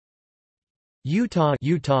Utah,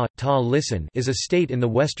 listen, is a state in the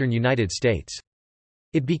western United States.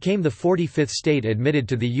 It became the 45th state admitted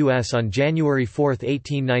to the U.S. on January 4,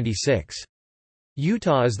 1896.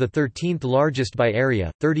 Utah is the 13th largest by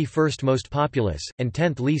area, 31st most populous, and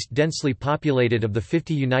 10th least densely populated of the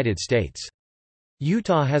 50 United States.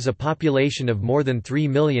 Utah has a population of more than 3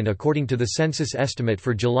 million according to the census estimate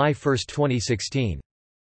for July 1, 2016.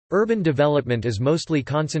 Urban development is mostly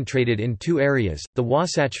concentrated in two areas, the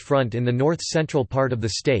Wasatch Front in the north-central part of the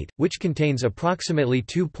state, which contains approximately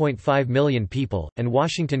 2.5 million people, and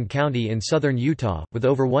Washington County in southern Utah, with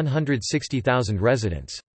over 160,000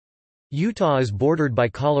 residents. Utah is bordered by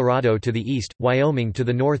Colorado to the east, Wyoming to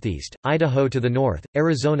the northeast, Idaho to the north,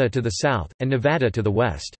 Arizona to the south, and Nevada to the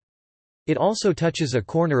west. It also touches a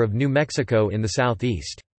corner of New Mexico in the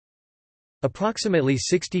southeast. Approximately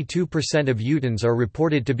 62% of Utahns are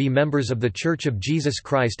reported to be members of The Church of Jesus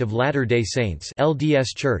Christ of Latter-day Saints (LDS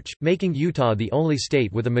Church), making Utah the only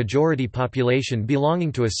state with a majority population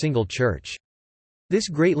belonging to a single church. This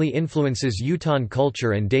greatly influences Utahn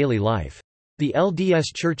culture and daily life. The LDS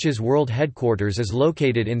Church's world headquarters is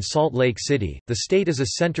located in Salt Lake City. The state is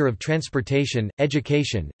a center of transportation,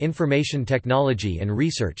 education, information technology and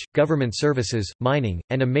research, government services, mining,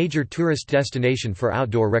 and a major tourist destination for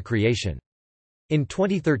outdoor recreation. In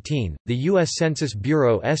 2013, the U.S. Census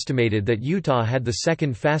Bureau estimated that Utah had the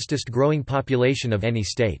second fastest growing population of any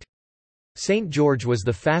state. St. George was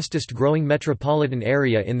the fastest growing metropolitan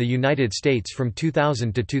area in the United States from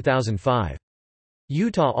 2000 to 2005.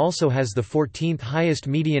 Utah also has the 14th highest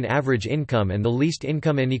median average income and the least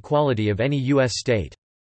income inequality of any U.S. state.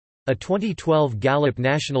 A 2012 Gallup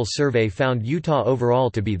national survey found Utah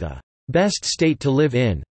overall to be the best state to live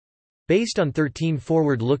in, based on 13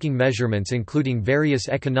 forward-looking measurements including various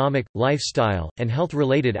economic, lifestyle, and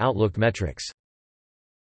health-related outlook metrics.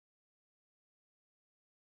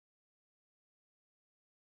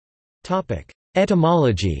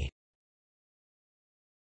 Etymology.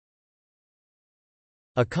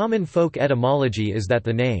 A common folk etymology is that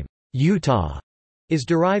the name, Utah, is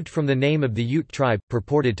derived from the name of the Ute tribe,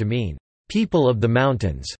 purported to mean, people of the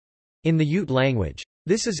mountains, in the Ute language.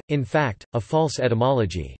 This is, in fact, a false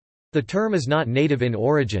etymology. The term is not native in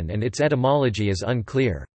origin and its etymology is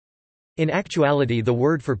unclear. In actuality the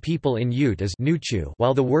word for people in Ute is Nuchu,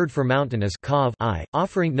 while the word for mountain is Kav,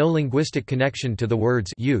 offering no linguistic connection to the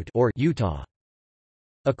words Ute or Utah.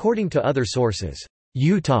 According to other sources,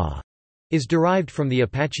 Utah is derived from the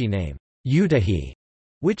Apache name, Utahi,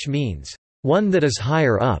 which means, one that is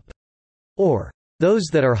higher up, or those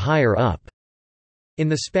that are higher up. In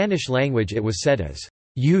the Spanish language it was said as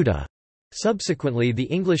Utah. Subsequently the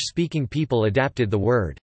English-speaking people adapted the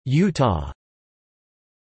word, Utah.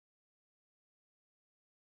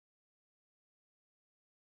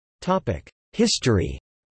 History.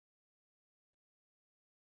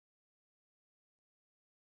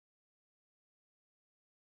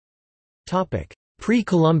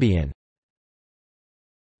 Pre-Columbian.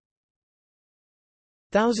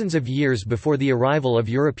 Thousands of years before the arrival of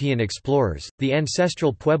European explorers, the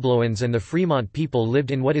ancestral Puebloans and the Fremont people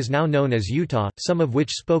lived in what is now known as Utah, some of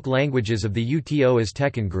which spoke languages of the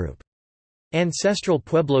Uto-Aztecan group. Ancestral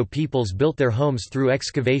Pueblo peoples built their homes through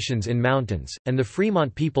excavations in mountains, and the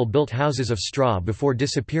Fremont people built houses of straw before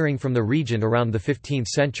disappearing from the region around the 15th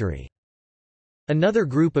century. Another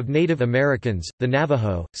group of Native Americans, the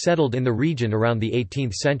Navajo, settled in the region around the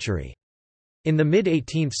 18th century. In the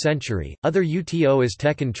mid-18th century, other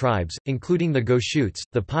Uto-Aztecan tribes, including the Goshutes,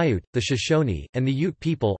 the Paiute, the Shoshone, and the Ute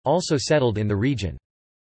people, also settled in the region.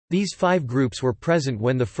 These five groups were present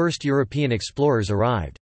when the first European explorers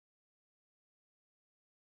arrived.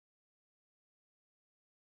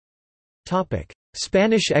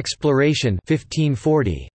 Spanish exploration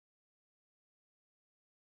 1540.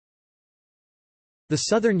 The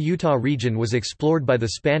southern Utah region was explored by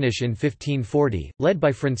the Spanish in 1540, led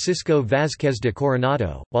by Francisco Vázquez de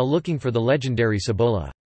Coronado, while looking for the legendary Cibola.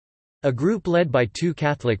 A group led by two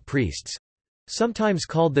Catholic priests—sometimes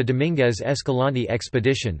called the Dominguez Escalante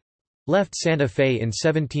expedition—left Santa Fe in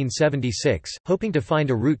 1776, hoping to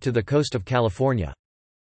find a route to the coast of California.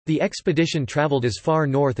 The expedition traveled as far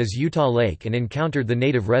north as Utah Lake and encountered the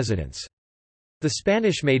native residents. The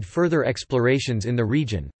Spanish made further explorations in the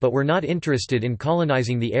region, but were not interested in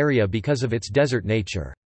colonizing the area because of its desert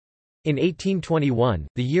nature. In 1821,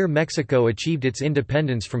 the year Mexico achieved its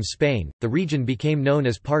independence from Spain, the region became known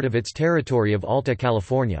as part of its territory of Alta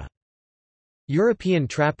California. European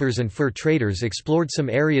trappers and fur traders explored some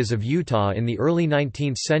areas of Utah in the early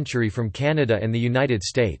 19th century from Canada and the United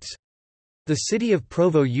States. The city of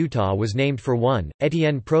Provo, Utah was named for one,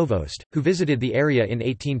 Etienne Provost, who visited the area in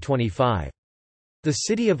 1825. The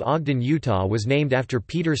city of Ogden, Utah was named after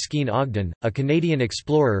Peter Skeen Ogden, a Canadian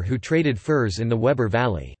explorer who traded furs in the Weber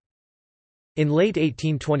Valley. In late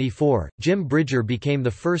 1824, Jim Bridger became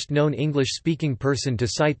the first known English-speaking person to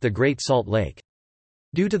sight the Great Salt Lake.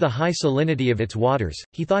 Due to the high salinity of its waters,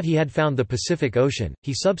 he thought he had found the Pacific Ocean.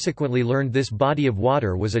 He subsequently learned this body of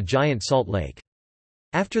water was a giant salt lake.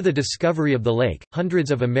 After the discovery of the lake,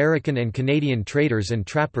 hundreds of American and Canadian traders and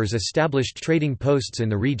trappers established trading posts in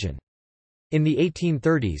the region. In the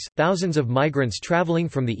 1830s, thousands of migrants traveling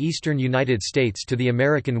from the eastern United States to the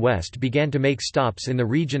American West began to make stops in the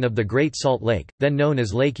region of the Great Salt Lake, then known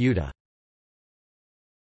as Lake Utah.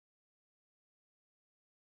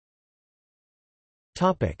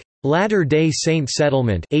 Latter-day Saint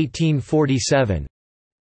settlement 1847.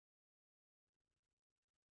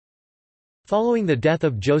 Following the death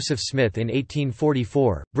of Joseph Smith in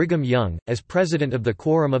 1844, Brigham Young, as president of the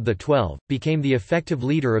Quorum of the 12, became the effective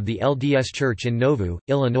leader of the LDS Church in Nauvoo,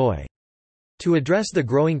 Illinois. To address the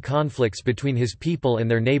growing conflicts between his people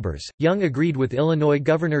and their neighbors, Young agreed with Illinois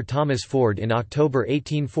Governor Thomas Ford in October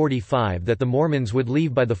 1845 that the Mormons would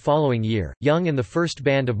leave by the following year. Young and the first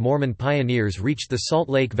band of Mormon pioneers reached the Salt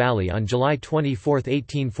Lake Valley on July 24,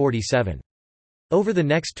 1847. Over the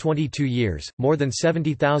next 22 years, more than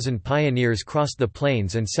 70,000 pioneers crossed the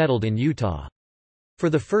plains and settled in Utah. For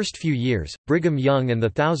the first few years, Brigham Young and the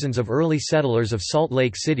thousands of early settlers of Salt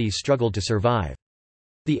Lake City struggled to survive.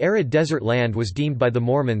 The arid desert land was deemed by the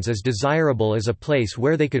Mormons as desirable as a place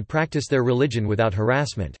where they could practice their religion without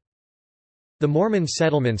harassment. The Mormon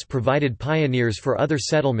settlements provided pioneers for other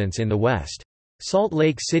settlements in the West. Salt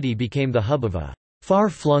Lake City became the hub of a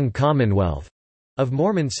far-flung commonwealth of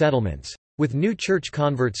Mormon settlements. With new church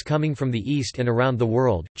converts coming from the East and around the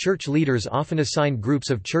world, church leaders often assigned groups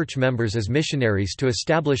of church members as missionaries to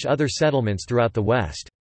establish other settlements throughout the West.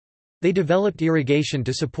 They developed irrigation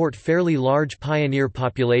to support fairly large pioneer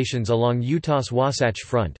populations along Utah's Wasatch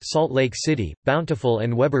Front, Salt Lake City, Bountiful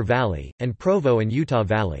and Weber Valley, and Provo and Utah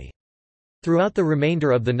Valley. Throughout the remainder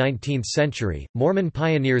of the 19th century, Mormon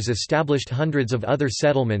pioneers established hundreds of other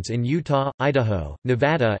settlements in Utah, Idaho,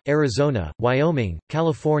 Nevada, Arizona, Wyoming,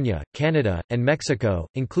 California, Canada, and Mexico,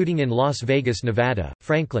 including in Las Vegas, Nevada,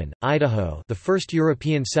 Franklin, Idaho, the first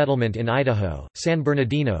European settlement in Idaho, San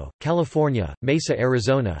Bernardino, California, Mesa,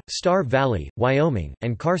 Arizona, Star Valley, Wyoming,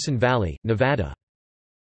 and Carson Valley, Nevada.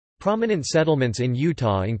 Prominent settlements in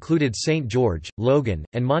Utah included St. George, Logan,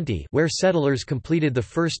 and Monte, where settlers completed the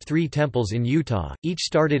first 3 temples in Utah, each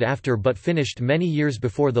started after but finished many years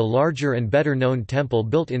before the larger and better-known temple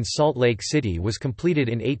built in Salt Lake City was completed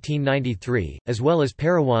in 1893, as well as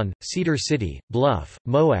Parowan, Cedar City, Bluff,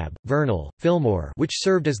 Moab, Vernal, Fillmore, which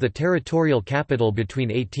served as the territorial capital between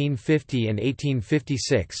 1850 and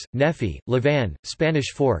 1856, Nephi, Levan,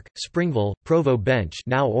 Spanish Fork, Springville, Provo Bench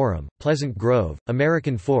now Orem, Pleasant Grove,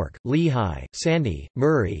 American Fork, Lehigh, Sandy,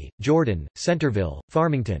 Murray, Jordan, Centerville,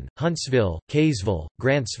 Farmington, Huntsville, Kaysville,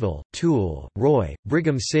 Grantsville, Toole, Roy,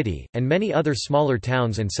 Brigham City, and many other smaller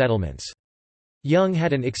towns and settlements. Young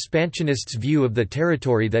had an expansionist's view of the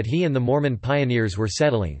territory that he and the Mormon pioneers were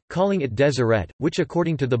settling, calling it Deseret, which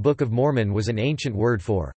according to the Book of Mormon was an ancient word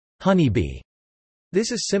for honeybee.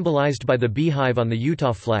 This is symbolized by the beehive on the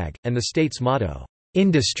Utah flag, and the state's motto,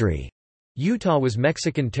 Industry. Utah was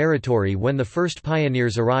Mexican territory when the first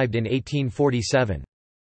pioneers arrived in 1847.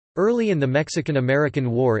 Early in the Mexican–American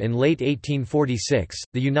War in late 1846,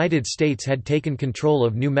 the United States had taken control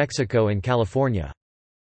of New Mexico and California.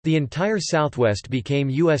 The entire Southwest became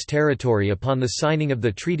U.S. territory upon the signing of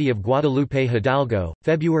the Treaty of Guadalupe Hidalgo,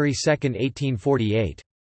 February 2, 1848.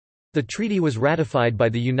 The treaty was ratified by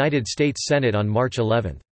the United States Senate on March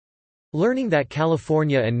 11. Learning that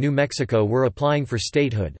California and New Mexico were applying for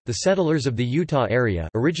statehood, the settlers of the Utah area,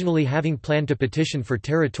 originally having planned to petition for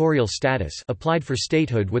territorial status, applied for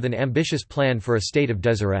statehood with an ambitious plan for a state of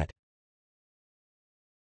Deseret.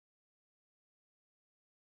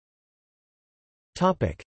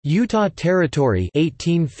 Utah Territory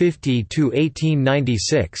 1850 to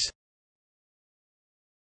 1896.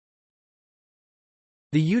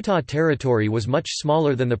 The Utah Territory was much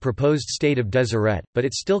smaller than the proposed state of Deseret, but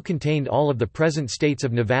it still contained all of the present states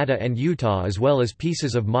of Nevada and Utah as well as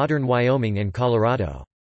pieces of modern Wyoming and Colorado.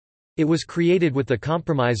 It was created with the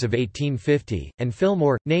Compromise of 1850, and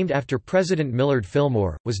Fillmore, named after President Millard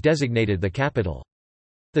Fillmore, was designated the capital.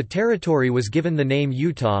 The territory was given the name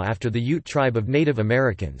Utah after the Ute tribe of Native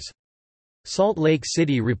Americans. Salt Lake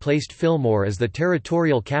City replaced Fillmore as the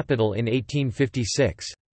territorial capital in 1856.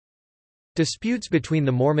 Disputes between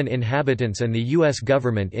the Mormon inhabitants and the U.S.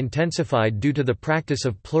 government intensified due to the practice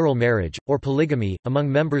of plural marriage, or polygamy, among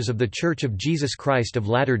members of The Church of Jesus Christ of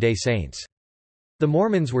Latter-day Saints. The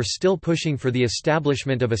Mormons were still pushing for the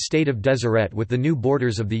establishment of a state of Deseret with the new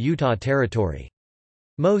borders of the Utah Territory.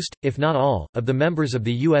 Most, if not all, of the members of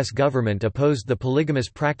the U.S. government opposed the polygamous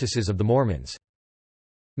practices of the Mormons.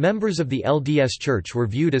 Members of the LDS Church were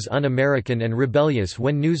viewed as un-American and rebellious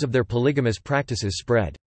when news of their polygamous practices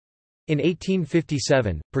spread. In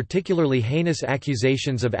 1857, particularly heinous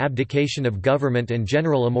accusations of abdication of government and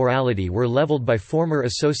general immorality were leveled by former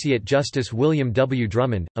Associate Justice William W.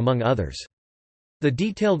 Drummond, among others. The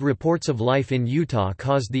detailed reports of life in Utah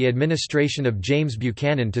caused the administration of James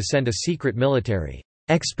Buchanan to send a secret military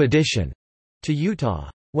expedition to Utah.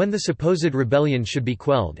 When the supposed rebellion should be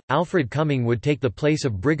quelled, Alfred Cumming would take the place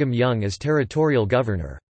of Brigham Young as territorial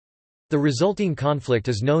governor. The resulting conflict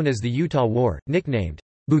is known as the Utah War, nicknamed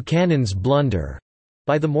Buchanan's Blunder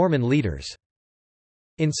by the Mormon leaders.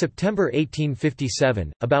 In September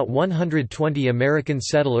 1857, about 120 American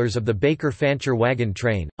settlers of the Baker-Fancher wagon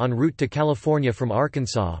train, en route to California from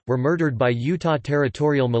Arkansas, were murdered by Utah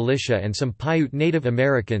Territorial Militia and some Paiute Native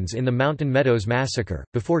Americans in the Mountain Meadows Massacre.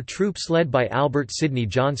 Before troops led by Albert Sidney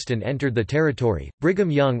Johnston entered the territory,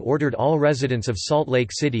 Brigham Young ordered all residents of Salt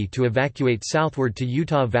Lake City to evacuate southward to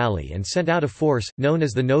Utah Valley and sent out a force, known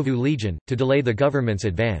as the Nauvoo Legion, to delay the government's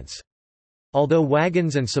advance. Although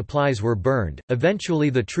wagons and supplies were burned, eventually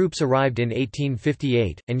the troops arrived in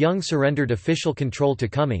 1858, and Young surrendered official control to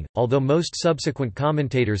Cumming, although most subsequent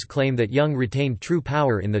commentators claim that Young retained true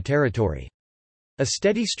power in the territory. A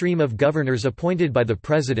steady stream of governors appointed by the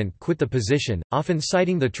president quit the position, often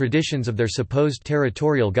citing the traditions of their supposed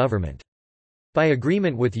territorial government. By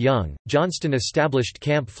agreement with Young, Johnston established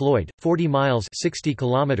Camp Floyd, 40 miles 60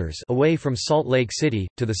 kilometers away from Salt Lake City,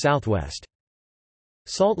 to the southwest.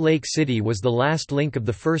 Salt Lake City was the last link of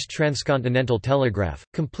the first transcontinental telegraph,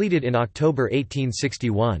 completed in October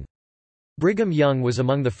 1861. Brigham Young was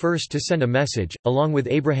among the first to send a message, along with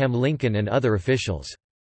Abraham Lincoln and other officials.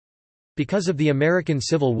 Because of the American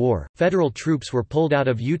Civil War, federal troops were pulled out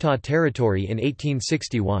of Utah Territory in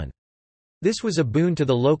 1861. This was a boon to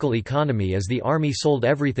the local economy as the Army sold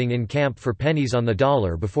everything in camp for pennies on the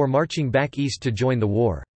dollar before marching back east to join the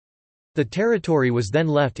war. The territory was then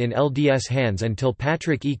left in LDS hands until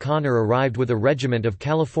Patrick E. Connor arrived with a regiment of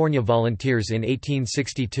California Volunteers in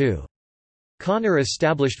 1862. Connor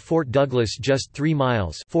established Fort Douglas just 3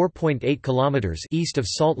 miles (4.8 kilometers) east of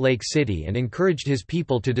Salt Lake City and encouraged his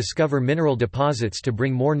people to discover mineral deposits to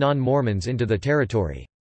bring more non-Mormons into the territory.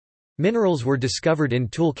 Minerals were discovered in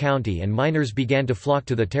Toole County and miners began to flock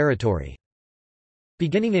to the territory.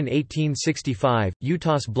 Beginning in 1865,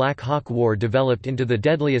 Utah's Black Hawk War developed into the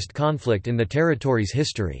deadliest conflict in the territory's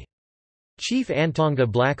history. Chief Antonga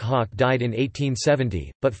Black Hawk died in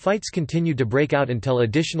 1870, but fights continued to break out until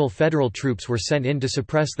additional federal troops were sent in to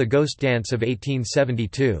suppress the Ghost Dance of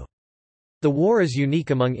 1872. The war is unique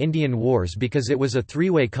among Indian wars because it was a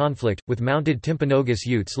three-way conflict, with mounted Timpanogos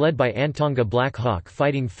Utes led by Antonga Black Hawk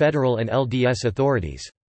fighting federal and LDS authorities.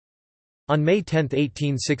 On May 10,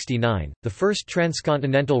 1869, the first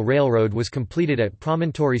transcontinental railroad was completed at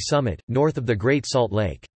Promontory Summit, north of the Great Salt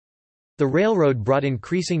Lake. The railroad brought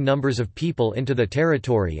increasing numbers of people into the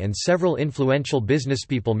territory and several influential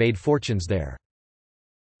businesspeople made fortunes there.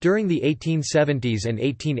 During the 1870s and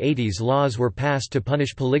 1880s laws were passed to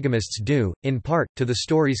punish polygamists due, in part, to the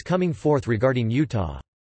stories coming forth regarding Utah.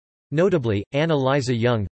 Notably, Anna Liza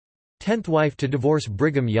Young, 10th wife to divorce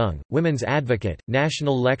Brigham Young, women's advocate,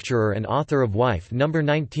 national lecturer and author of Wife No.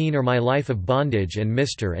 19 or My Life of Bondage and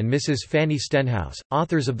Mr. and Mrs. Fanny Stenhouse,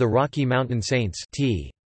 authors of The Rocky Mountain Saints T.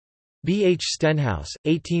 B. H. Stenhouse,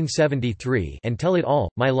 1873 and Tell It All,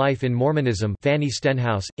 My Life in Mormonism Fanny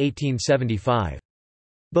Stenhouse, 1875.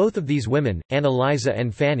 Both of these women, Anna Liza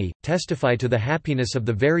and Fanny, testify to the happiness of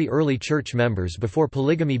the very early church members before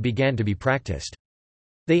polygamy began to be practiced.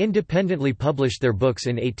 They independently published their books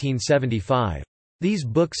in 1875. These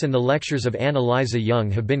books and the lectures of Anna Liza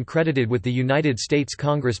Young have been credited with the United States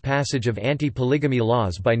Congress passage of anti-polygamy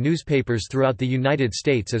laws by newspapers throughout the United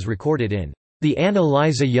States as recorded in The Anna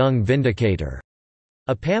Liza Young Vindicator,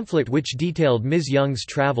 a pamphlet which detailed Ms. Young's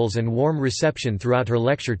travels and warm reception throughout her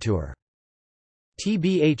lecture tour. T.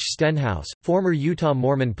 B. H. Stenhouse, former Utah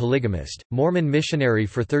Mormon polygamist, Mormon missionary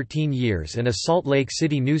for 13 years and a Salt Lake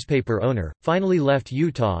City newspaper owner, finally left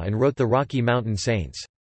Utah and wrote The Rocky Mountain Saints.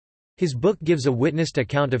 His book gives a witnessed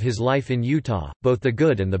account of his life in Utah, both the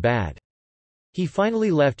good and the bad. He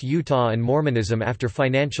finally left Utah and Mormonism after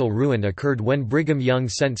financial ruin occurred when Brigham Young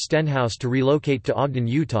sent Stenhouse to relocate to Ogden,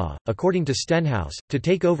 Utah, according to Stenhouse, to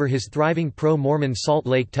take over his thriving pro-Mormon Salt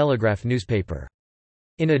Lake Telegraph newspaper.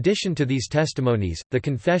 In addition to these testimonies, the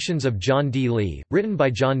Confessions of John D. Lee, written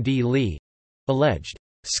by John D. Lee, alleged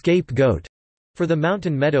scapegoat for the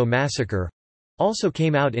Mountain Meadow Massacre, also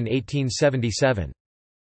came out in 1877.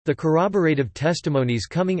 The corroborative testimonies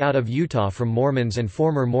coming out of Utah from Mormons and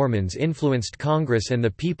former Mormons influenced Congress and the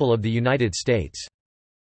people of the United States.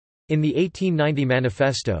 In the 1890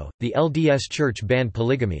 Manifesto, the LDS Church banned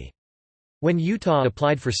polygamy. When Utah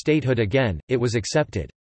applied for statehood again, it was accepted.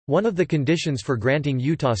 One of the conditions for granting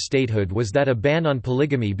Utah statehood was that a ban on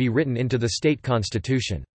polygamy be written into the state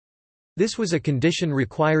constitution. This was a condition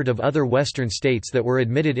required of other Western states that were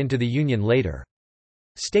admitted into the Union later.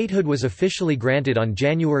 Statehood was officially granted on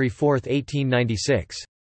January 4, 1896.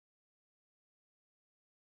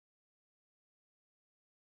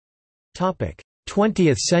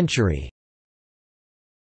 20th century.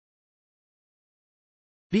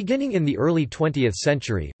 Beginning in the early 20th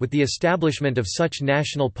century, with the establishment of such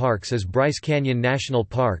national parks as Bryce Canyon National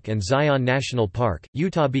Park and Zion National Park,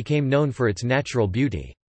 Utah became known for its natural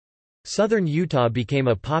beauty. Southern Utah became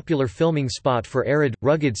a popular filming spot for arid,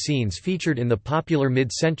 rugged scenes featured in the popular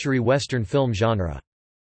mid-century Western film genre.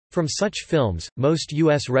 From such films, most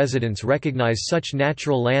U.S. residents recognize such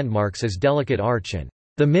natural landmarks as Delicate Arch and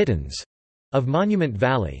the Mittens of Monument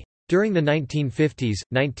Valley. During the 1950s,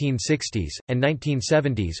 1960s, and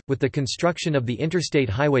 1970s, with the construction of the interstate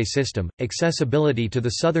highway system, accessibility to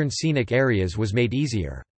the southern scenic areas was made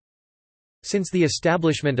easier. Since the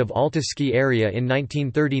establishment of Alta Ski Area in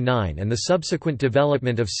 1939 and the subsequent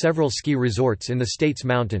development of several ski resorts in the state's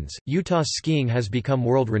mountains, Utah's skiing has become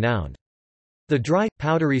world-renowned. The dry,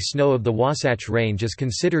 powdery snow of the Wasatch Range is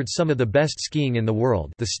considered some of the best skiing in the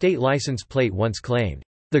world, the state license plate once claimed,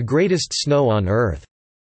 "the greatest snow on Earth."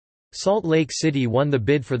 Salt Lake City won the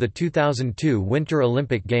bid for the 2002 Winter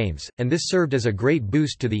Olympic Games, and this served as a great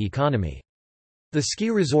boost to the economy. The ski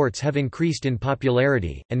resorts have increased in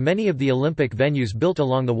popularity, and many of the Olympic venues built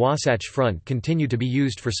along the Wasatch Front continue to be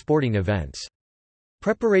used for sporting events.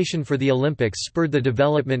 Preparation for the Olympics spurred the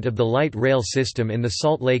development of the light rail system in the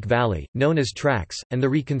Salt Lake Valley, known as TRAX, and the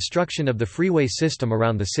reconstruction of the freeway system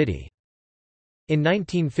around the city. In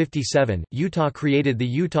 1957, Utah created the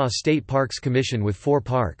Utah State Parks Commission with 4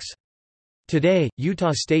 parks. Today,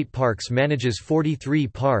 Utah State Parks manages 43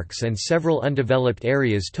 parks and several undeveloped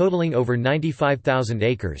areas totaling over 95,000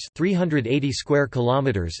 acres (380 square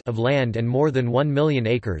kilometers) of land and more than 1 million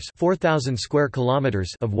acres (4,000 square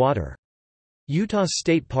kilometers) of water. Utah's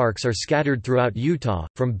state parks are scattered throughout Utah,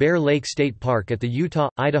 from Bear Lake State Park at the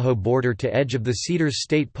Utah-Idaho border to edge of the Cedars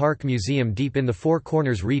State Park Museum deep in the Four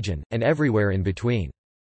Corners region, and everywhere in between.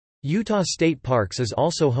 Utah State Parks is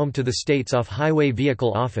also home to the state's Off-Highway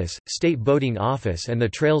Vehicle Office, State Boating Office and the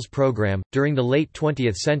Trails Program. During the late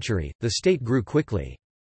 20th century, the state grew quickly.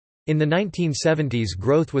 In the 1970s,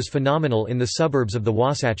 growth was phenomenal in the suburbs of the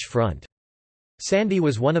Wasatch Front. Sandy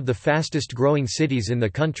was one of the fastest growing cities in the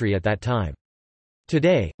country at that time.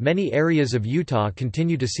 Today, many areas of Utah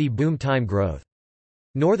continue to see boom-time growth.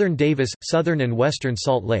 Northern Davis, southern and western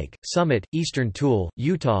Salt Lake, Summit, eastern Toole,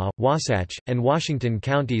 Utah, Wasatch, and Washington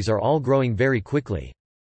counties are all growing very quickly.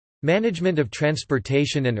 Management of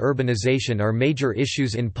transportation and urbanization are major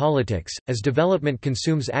issues in politics, as development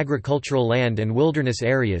consumes agricultural land and wilderness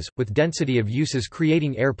areas, with density of uses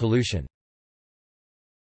creating air pollution.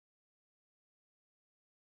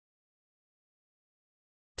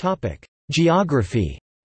 Geography.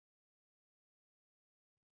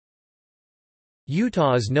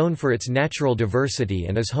 Utah is known for its natural diversity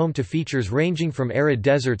and is home to features ranging from arid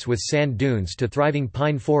deserts with sand dunes to thriving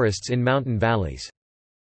pine forests in mountain valleys.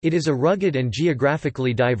 It is a rugged and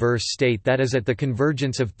geographically diverse state that is at the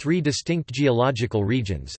convergence of 3 distinct geological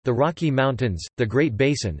regions, the Rocky Mountains, the Great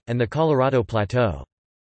Basin, and the Colorado Plateau.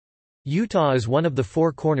 Utah is one of the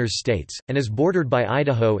Four Corners states, and is bordered by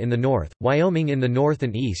Idaho in the north, Wyoming in the north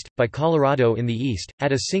and east, by Colorado in the east,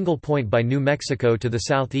 at a single point by New Mexico to the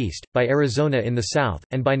southeast, by Arizona in the south,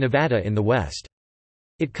 and by Nevada in the west.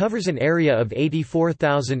 It covers an area of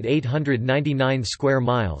 84,899 square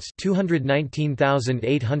miles,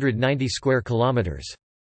 219,890 square kilometers.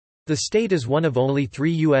 The state is one of only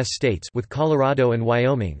 3 U.S. states, with Colorado and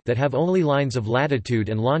Wyoming, that have only lines of latitude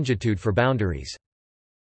and longitude for boundaries.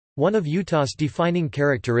 One of Utah's defining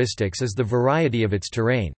characteristics is the variety of its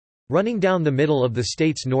terrain. Running down the middle of the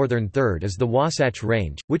state's northern third is the Wasatch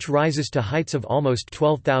Range, which rises to heights of almost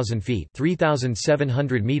 12,000 feet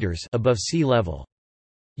 (3,700 meters) above sea level.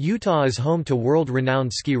 Utah is home to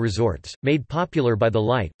world-renowned ski resorts, made popular by the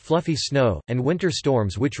light, fluffy snow, and winter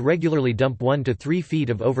storms which regularly dump 1 to 3 feet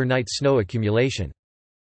of overnight snow accumulation.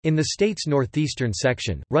 In the state's northeastern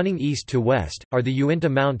section, running east to west, are the Uinta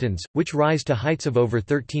Mountains, which rise to heights of over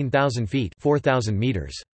 13,000 feet (4,000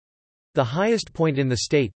 meters). The highest point in the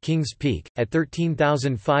state, Kings Peak, at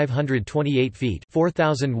 13,528 feet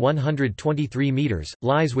 (4,123 meters),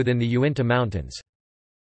 lies within the Uinta Mountains.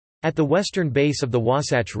 At the western base of the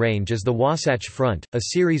Wasatch Range is the Wasatch Front, a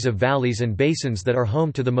series of valleys and basins that are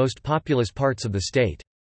home to the most populous parts of the state.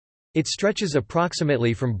 It stretches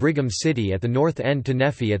approximately from Brigham City at the north end to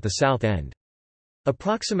Nephi at the south end.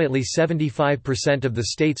 Approximately 75% of the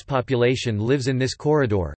state's population lives in this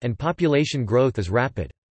corridor, and population growth is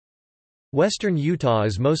rapid. Western Utah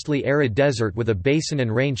is mostly arid desert with a basin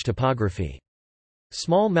and range topography.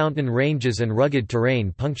 Small mountain ranges and rugged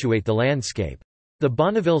terrain punctuate the landscape. The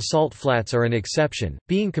Bonneville Salt Flats are an exception,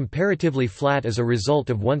 being comparatively flat as a result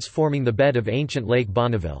of once forming the bed of ancient Lake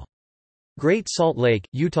Bonneville. Great Salt Lake,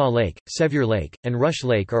 Utah Lake, Sevier Lake, and Rush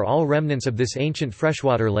Lake are all remnants of this ancient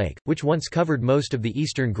freshwater lake, which once covered most of the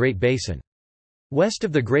eastern Great Basin. West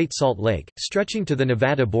of the Great Salt Lake, stretching to the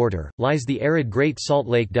Nevada border, lies the arid Great Salt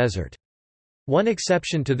Lake Desert. One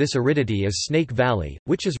exception to this aridity is Snake Valley,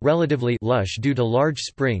 which is relatively lush due to large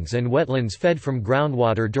springs and wetlands fed from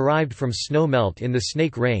groundwater derived from snow melt in the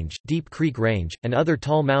Snake Range, Deep Creek Range, and other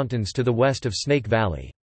tall mountains to the west of Snake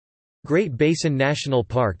Valley. Great Basin National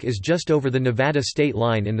Park is just over the Nevada state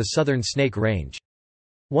line in the southern Snake Range.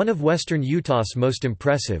 One of western Utah's most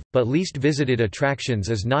impressive, but least visited attractions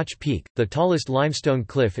is Notch Peak, the tallest limestone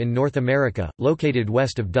cliff in North America, located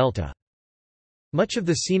west of Delta. Much of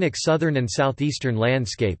the scenic southern and southeastern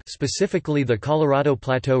landscape, specifically the Colorado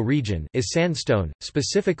Plateau region, is sandstone,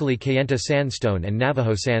 specifically Kayenta sandstone and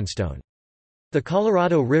Navajo sandstone. The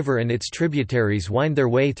Colorado River and its tributaries wind their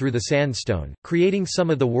way through the sandstone, creating some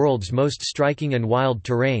of the world's most striking and wild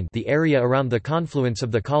terrain. The area around the confluence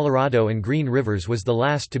of the Colorado and Green Rivers was the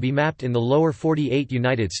last to be mapped in the lower 48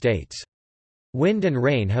 United States. Wind and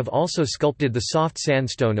rain have also sculpted the soft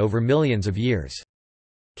sandstone over millions of years.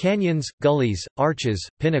 Canyons, gullies, arches,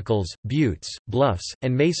 pinnacles, buttes, bluffs,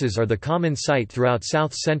 and mesas are the common sight throughout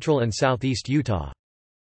south-central and southeast Utah.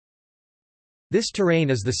 This terrain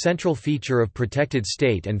is the central feature of protected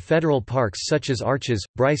state and federal parks such as Arches,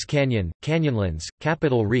 Bryce Canyon, Canyonlands,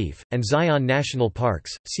 Capitol Reef, and Zion National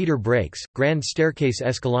Parks, Cedar Breaks, Grand Staircase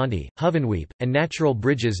Escalante, Hovenweep, and Natural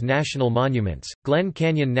Bridges National Monuments, Glen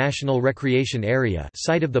Canyon National Recreation Area,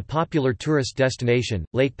 site of the popular tourist destination,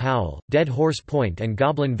 Lake Powell, Dead Horse Point and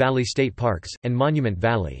Goblin Valley State Parks, and Monument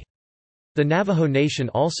Valley. The Navajo Nation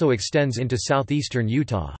also extends into southeastern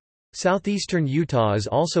Utah. Southeastern Utah is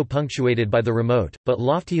also punctuated by the remote, but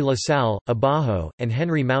lofty La Salle, Abajo, and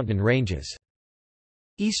Henry mountain ranges.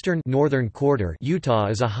 Eastern northern quarter Utah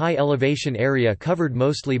is a high-elevation area covered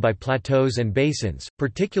mostly by plateaus and basins,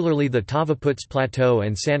 particularly the Tavaputs Plateau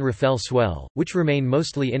and San Rafael Swell, which remain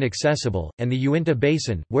mostly inaccessible, and the Uinta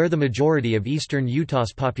Basin, where the majority of eastern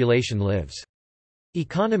Utah's population lives.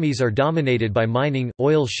 Economies are dominated by mining,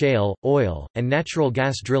 oil shale, oil, and natural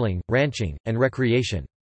gas drilling, ranching, and recreation.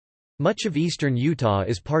 Much of eastern Utah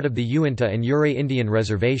is part of the Uinta and Ouray Indian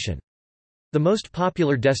Reservation. The most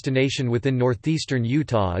popular destination within northeastern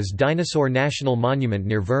Utah is Dinosaur National Monument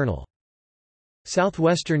near Vernal.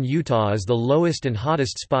 Southwestern Utah is the lowest and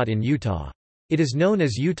hottest spot in Utah. It is known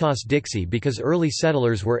as Utah's Dixie because early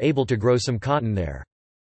settlers were able to grow some cotton there.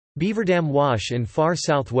 Beaver Dam Wash in far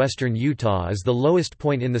southwestern Utah is the lowest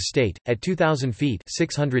point in the state, at 2,000 feet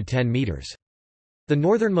 (610 meters). The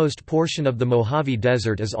northernmost portion of the Mojave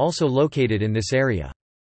Desert is also located in this area.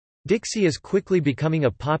 Dixie is quickly becoming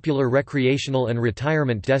a popular recreational and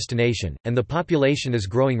retirement destination, and the population is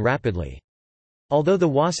growing rapidly. Although the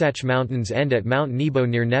Wasatch Mountains end at Mount Nebo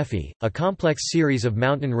near Nephi, a complex series of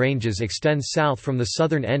mountain ranges extends south from the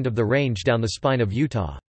southern end of the range down the spine of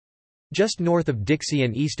Utah. Just north of Dixie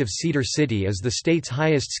and east of Cedar City is the state's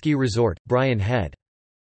highest ski resort, Bryan Head.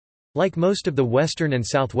 Like most of the western and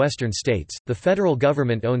southwestern states, the federal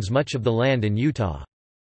government owns much of the land in Utah.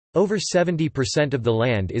 Over 70% of the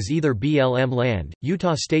land is either BLM land,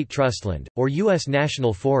 Utah State Trustland, or U.S.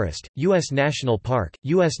 National Forest, U.S. National Park,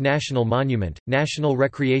 U.S. National Monument, National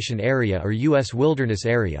Recreation Area or U.S. Wilderness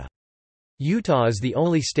Area. Utah is the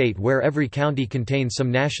only state where every county contains some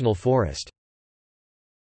national forest.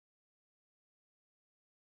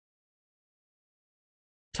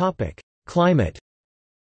 Climate.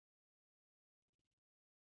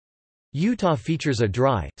 Utah features a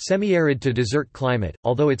dry, semi-arid to desert climate,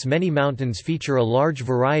 although its many mountains feature a large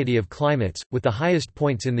variety of climates, with the highest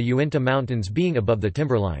points in the Uinta Mountains being above the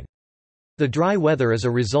timberline. The dry weather is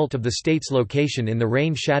a result of the state's location in the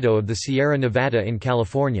rain shadow of the Sierra Nevada in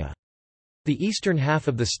California. The eastern half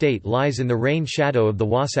of the state lies in the rain shadow of the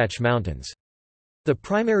Wasatch Mountains. The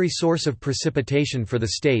primary source of precipitation for the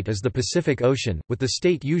state is the Pacific Ocean, with the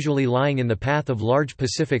state usually lying in the path of large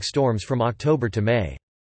Pacific storms from October to May.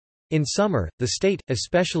 In summer, the state,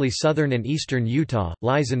 especially southern and eastern Utah,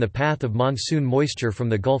 lies in the path of monsoon moisture from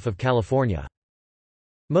the Gulf of California.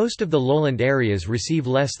 Most of the lowland areas receive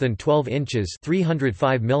less than 12 inches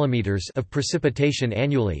 (305 millimeters) of precipitation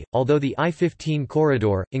annually, although the I-15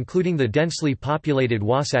 corridor, including the densely populated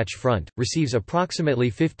Wasatch Front, receives approximately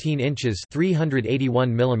 15 inches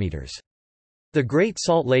 (381 millimeters). The Great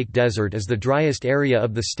Salt Lake Desert is the driest area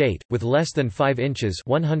of the state, with less than 5 inches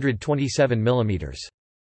 (127 millimeters).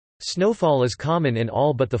 Snowfall is common in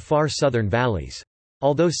all but the far southern valleys.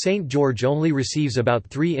 Although St. George only receives about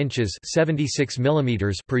 3 inches (76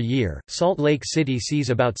 millimeters) per year, Salt Lake City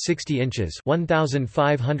sees about 60 inches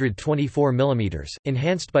 (1,524 millimeters),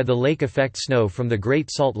 enhanced by the lake effect snow from the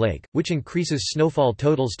Great Salt Lake, which increases snowfall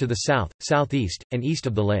totals to the south, southeast, and east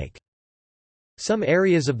of the lake. Some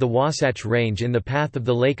areas of the Wasatch Range in the path of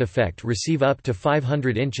the lake effect receive up to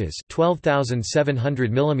 500 inches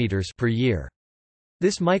 (12,700 millimeters) per year.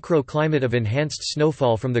 This microclimate of enhanced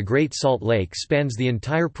snowfall from the Great Salt Lake spans the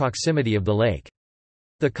entire proximity of the lake.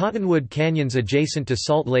 The Cottonwood Canyons adjacent to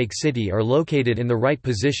Salt Lake City are located in the right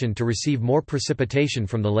position to receive more precipitation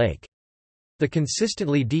from the lake. The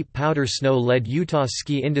consistently deep powder snow led Utah's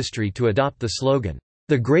ski industry to adopt the slogan,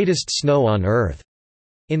 "The greatest snow on Earth,"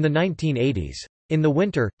 in the 1980s. In the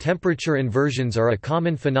winter, temperature inversions are a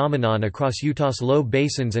common phenomenon across Utah's low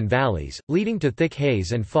basins and valleys, leading to thick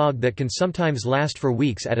haze and fog that can sometimes last for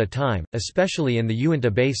weeks at a time, especially in the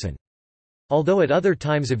Uinta Basin. Although at other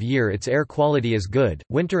times of year its air quality is good,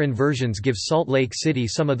 winter inversions give Salt Lake City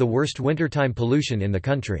some of the worst wintertime pollution in the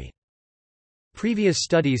country. Previous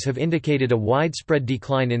studies have indicated a widespread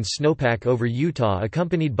decline in snowpack over Utah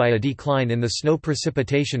accompanied by a decline in the snow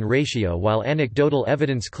precipitation ratio, while anecdotal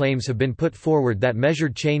evidence claims have been put forward that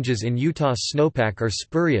measured changes in Utah's snowpack are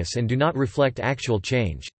spurious and do not reflect actual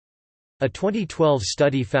change. A 2012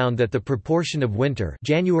 study found that the proportion of winter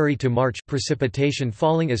January to March precipitation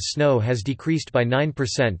falling as snow has decreased by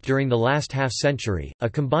 9% during the last half-century, a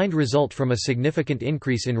combined result from a significant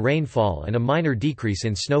increase in rainfall and a minor decrease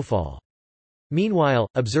in snowfall. Meanwhile,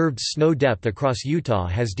 observed snow depth across Utah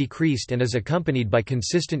has decreased and is accompanied by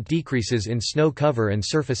consistent decreases in snow cover and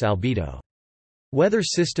surface albedo. Weather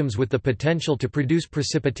systems with the potential to produce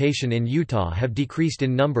precipitation in Utah have decreased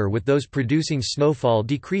in number, with those producing snowfall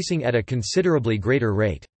decreasing at a considerably greater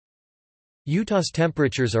rate. Utah's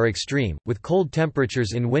temperatures are extreme, with cold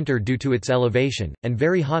temperatures in winter due to its elevation, and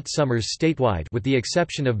very hot summers statewide with the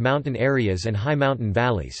exception of mountain areas and high mountain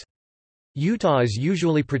valleys. Utah is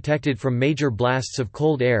usually protected from major blasts of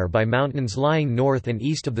cold air by mountains lying north and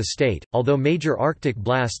east of the state, although major Arctic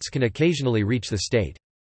blasts can occasionally reach the state.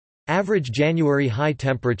 Average January high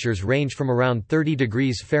temperatures range from around 30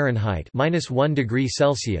 degrees Fahrenheit (-1 degree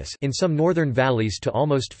Celsius) in some northern valleys to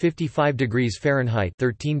almost 55 degrees Fahrenheit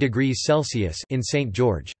 (13 degrees Celsius) in St.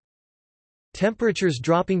 George. Temperatures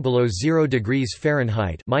dropping below 0 degrees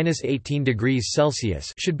Fahrenheit (-18 degrees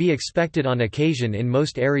Celsius) should be expected on occasion in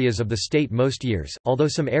most areas of the state most years, although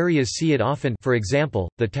some areas see it often. For example,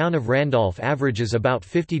 the town of Randolph averages about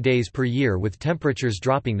 50 days per year with temperatures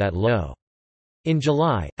dropping that low. In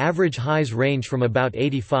July, average highs range from about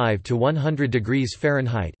 85 to 100 degrees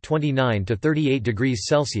Fahrenheit (29 to 38 degrees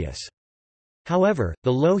Celsius). However,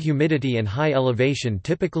 the low humidity and high elevation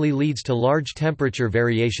typically leads to large temperature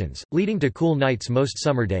variations, leading to cool nights most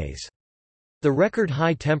summer days. The record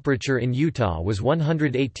high temperature in Utah was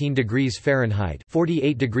 118 degrees Fahrenheit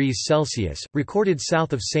 (48 degrees Celsius), recorded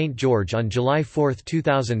south of St. George on July 4,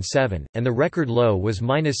 2007, and the record low was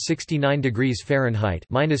 -69 degrees Fahrenheit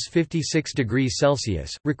 (-56 degrees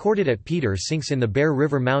Celsius), recorded at Peter Sinks in the Bear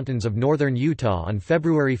River Mountains of northern Utah on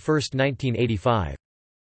February 1, 1985.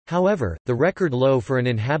 However, the record low for an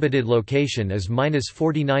inhabited location is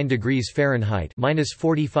 -49 degrees Fahrenheit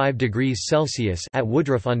 (-45 degrees Celsius) at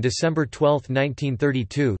Woodruff on December 12,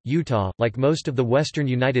 1932. Utah, like most of the western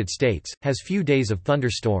United States, has few days of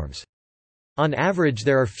thunderstorms. On average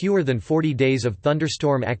there are fewer than 40 days of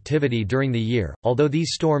thunderstorm activity during the year, although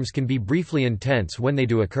these storms can be briefly intense when they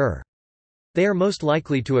do occur. They are most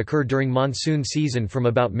likely to occur during monsoon season from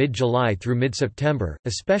about mid-July through mid-September,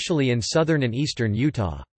 especially in southern and eastern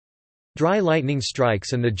Utah. Dry lightning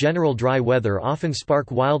strikes and the general dry weather often spark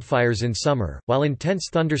wildfires in summer, while intense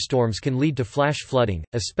thunderstorms can lead to flash flooding,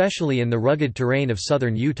 especially in the rugged terrain of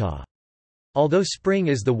southern Utah. Although spring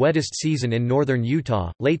is the wettest season in northern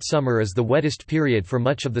Utah, late summer is the wettest period for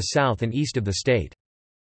much of the south and east of the state.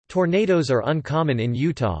 Tornadoes are uncommon in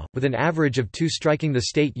Utah, with an average of 2 striking the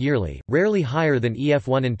state yearly, rarely higher than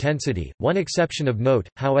EF1 intensity. One exception of note,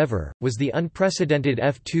 however, was the unprecedented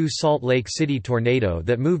F2 Salt Lake City tornado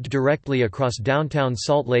that moved directly across downtown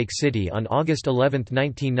Salt Lake City on August 11,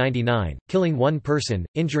 1999, killing 1 person,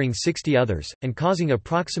 injuring 60 others, and causing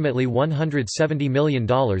approximately $170 million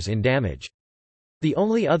in damage. The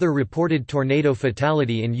only other reported tornado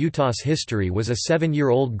fatality in Utah's history was a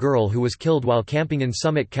 7-year-old girl who was killed while camping in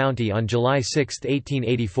Summit County on July 6,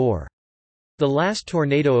 1884. The last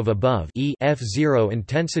tornado of above F0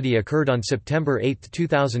 intensity occurred on September 8,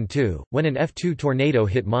 2002, when an F2 tornado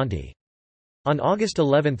hit Monte. On August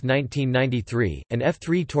 11, 1993, an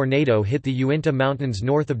F3 tornado hit the Uinta Mountains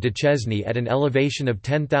north of Duchesne at an elevation of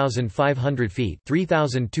 10,500 feet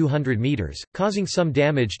 (3,200 meters), causing some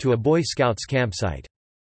damage to a Boy Scouts campsite.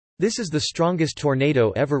 This is the strongest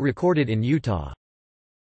tornado ever recorded in Utah.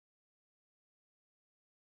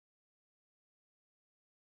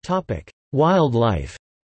 Wildlife.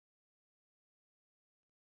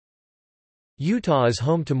 Utah is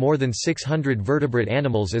home to more than 600 vertebrate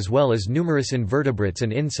animals as well as numerous invertebrates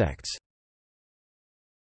and insects.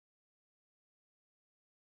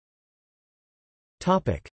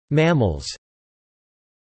 Mammals.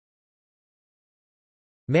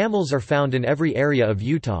 Mammals are found in every area of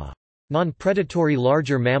Utah. Non-predatory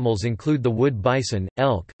larger mammals include the wood bison,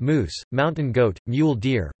 elk, moose, mountain goat, mule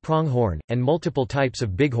deer, pronghorn, and multiple types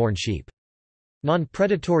of bighorn sheep.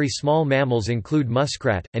 Non-predatory small mammals include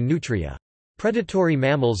muskrat, and nutria. Predatory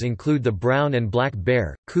mammals include the brown and black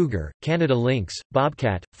bear, cougar, Canada lynx,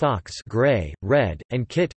 bobcat, fox gray, red, and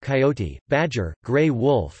kit, coyote, badger, gray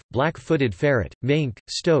wolf, black-footed ferret, mink,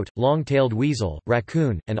 stoat, long-tailed weasel,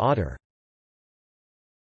 raccoon, and otter.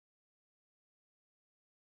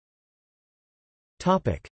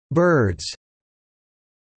 Birds.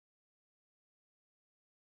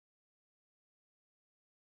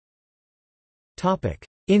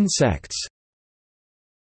 Insects.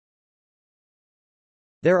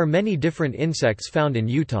 There are many different insects found in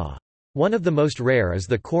Utah. One of the most rare is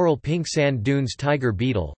the coral pink sand dunes tiger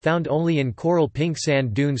beetle, found only in Coral Pink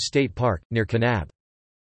Sand Dunes State Park, near Kanab.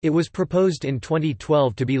 It was proposed in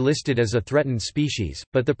 2012 to be listed as a threatened species,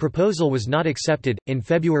 but the proposal was not accepted. In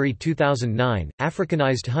February 2009,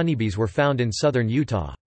 Africanized honeybees were found in southern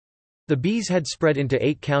Utah. The bees had spread into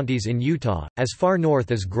 8 counties in Utah, as far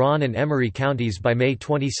north as Grand and Emery counties by May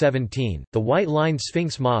 2017. The white-lined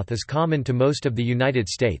sphinx moth is common to most of the United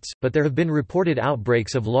States, but there have been reported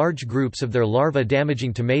outbreaks of large groups of their larvae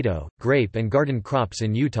damaging tomato, grape, and garden crops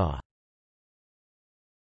in Utah.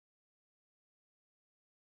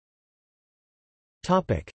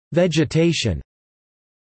 Vegetation.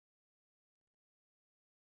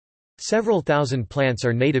 Several thousand plants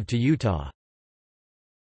are native to Utah.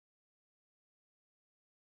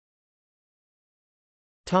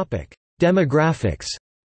 Demographics.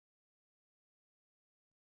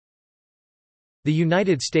 The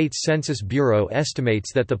United States Census Bureau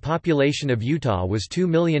estimates that the population of Utah was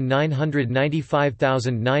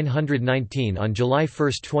 2,995,919 on July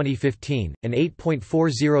 1, 2015, an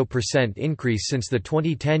 8.40% increase since the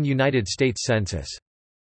 2010 United States Census.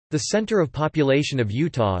 The center of population of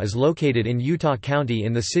Utah is located in Utah County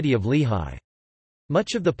in the city of Lehi.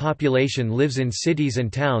 Much of the population lives in cities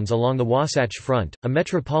and towns along the Wasatch Front, a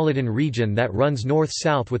metropolitan region that runs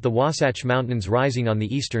north-south with the Wasatch Mountains rising on the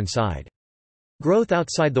eastern side. Growth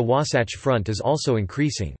outside the Wasatch Front is also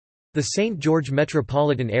increasing. The St. George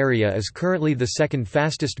metropolitan area is currently the second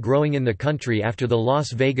fastest growing in the country after the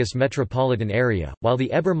Las Vegas metropolitan area, while the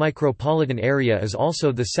Eber micropolitan area is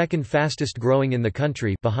also the second fastest growing in the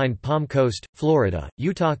country behind Palm Coast, Florida.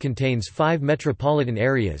 Utah contains 5 metropolitan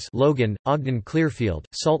areas: Logan, Ogden-Clearfield,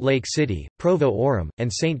 Salt Lake City, Provo-Orem, and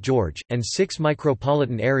St. George, and 6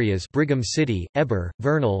 micropolitan areas: Brigham City, Eber,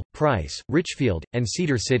 Vernal, Price, Richfield, and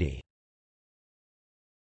Cedar City.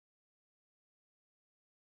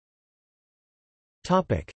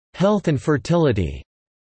 Health and fertility.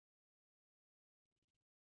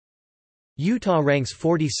 Utah ranks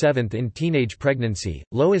 47th in teenage pregnancy,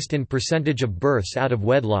 lowest in percentage of births out of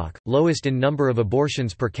wedlock, lowest in number of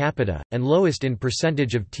abortions per capita, and lowest in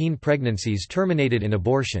percentage of teen pregnancies terminated in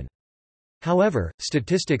abortion. However,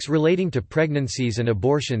 statistics relating to pregnancies and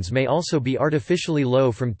abortions may also be artificially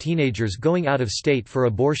low from teenagers going out of state for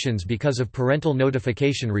abortions because of parental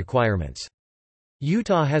notification requirements.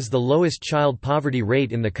 Utah has the lowest child poverty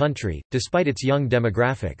rate in the country, despite its young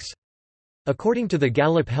demographics. According to the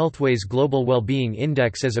Gallup Healthways Global Wellbeing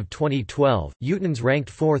Index as of 2012, Utahns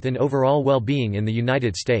ranked 4th in overall well-being in the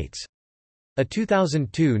United States. A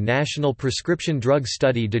 2002 national prescription drug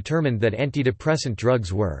study determined that antidepressant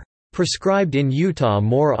drugs were prescribed in Utah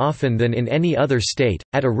more often than in any other state,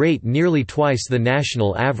 at a rate nearly twice the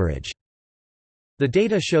national average. The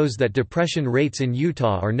data shows that depression rates in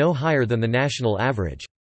Utah are no higher than the national average.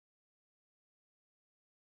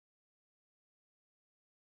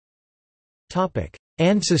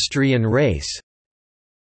 Ancestry and race.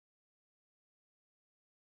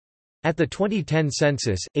 At the 2010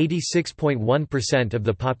 census, 86.1% of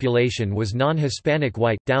the population was non-Hispanic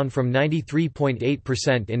white, down from 93.8%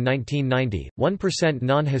 in 1990, 1%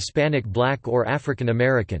 non-Hispanic black or African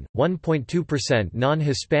American, 1.2%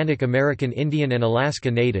 non-Hispanic American Indian and Alaska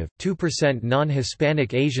Native, 2%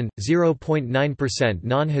 non-Hispanic Asian, 0.9%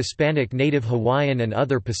 non-Hispanic Native Hawaiian and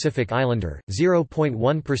other Pacific Islander,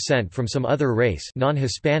 0.1% from some other race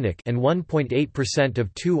non-Hispanic, and 1.8%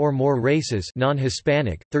 of two or more races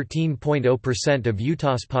non-Hispanic. 13.0% of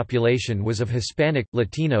Utah's population was of Hispanic,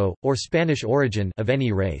 Latino, or Spanish origin of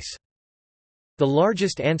any race. The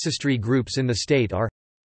largest ancestry groups in the state are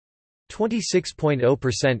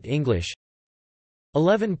 26.0% English,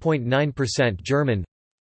 11.9% German,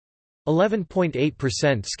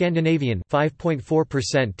 11.8% Scandinavian,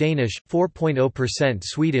 5.4% Danish, 4.0%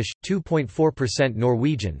 Swedish, 2.4%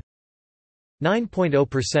 Norwegian,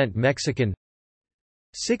 9.0% Mexican,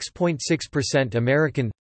 6.6% American,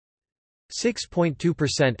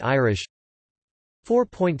 6.2% Irish,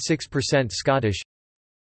 4.6% Scottish,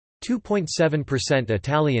 2.7%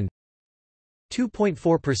 Italian,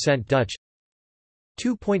 2.4% Dutch,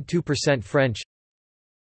 2.2% French,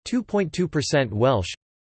 2.2% Welsh,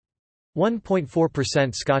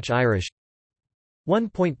 1.4% Scotch-Irish,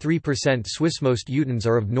 1.3% Swiss. Most Utahns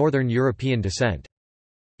are of Northern European descent.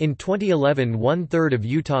 In 2011, one-third of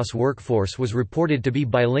Utah's workforce was reported to be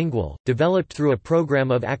bilingual, developed through a program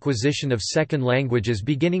of acquisition of second languages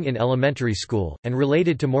beginning in elementary school, and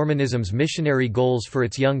related to Mormonism's missionary goals for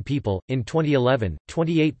its young people. In 2011,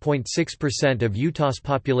 28.6% of Utah's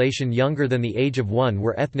population younger than the age of 1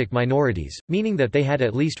 were ethnic minorities, meaning that they had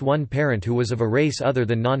at least one parent who was of a race other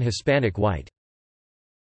than non-Hispanic white.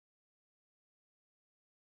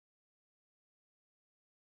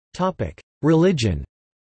 Religion.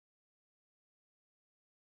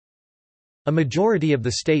 A majority of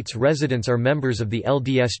the state's residents are members of the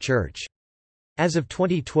LDS Church. As of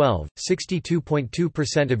 2012,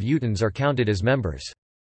 62.2% of Utahns are counted as members.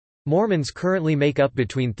 Mormons currently make up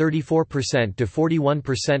between 34% to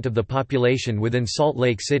 41% of the population within Salt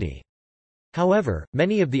Lake City. However,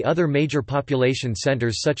 many of the other major population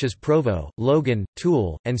centers such as Provo, Logan,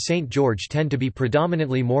 Toole, and St. George tend to be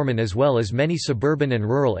predominantly Mormon as well as many suburban and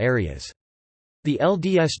rural areas. The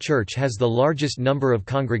LDS Church has the largest number of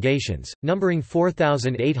congregations, numbering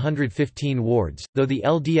 4,815 wards, though the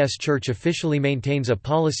LDS Church officially maintains a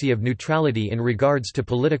policy of neutrality in regards to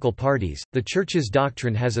political parties. The Church's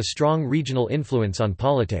doctrine has a strong regional influence on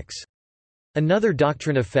politics. Another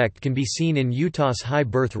doctrine effect can be seen in Utah's high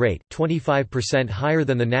birth rate, 25% higher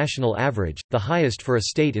than the national average, the highest for a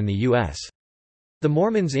state in the U.S. The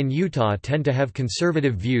Mormons in Utah tend to have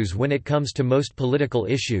conservative views when it comes to most political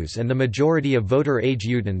issues, and the majority of voter-age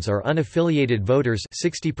Utahns are unaffiliated voters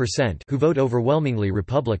 60% who vote overwhelmingly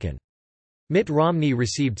Republican. Mitt Romney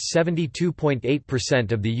received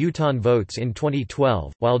 72.8% of the Utahn votes in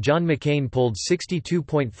 2012, while John McCain polled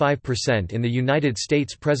 62.5% in the United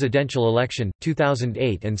States presidential election,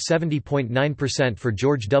 2008 and 70.9% for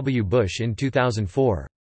George W. Bush in 2004.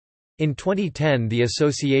 In 2010, the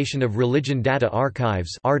Association of Religion Data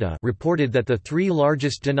Archives reported that the three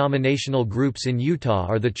largest denominational groups in Utah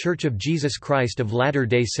are the Church of Jesus Christ of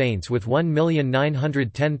Latter-day Saints with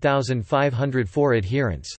 1,910,504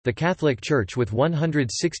 adherents, the Catholic Church with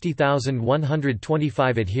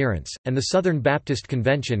 160,125 adherents, and the Southern Baptist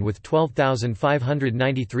Convention with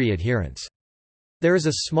 12,593 adherents. There is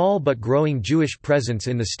a small but growing Jewish presence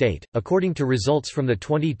in the state, according to results from the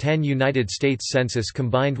 2010 United States Census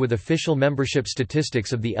combined with official membership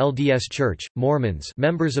statistics of the LDS Church. Mormons,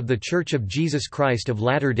 members of The Church of Jesus Christ of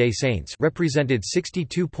Latter-day Saints, represented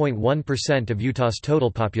 62.1% of Utah's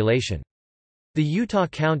total population. The Utah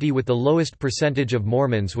county with the lowest percentage of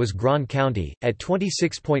Mormons was Grand County, at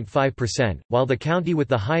 26.5%, while the county with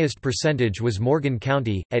the highest percentage was Morgan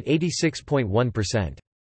County, at 86.1%.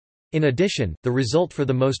 In addition, the result for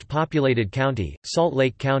the most populated county, Salt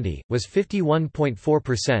Lake County, was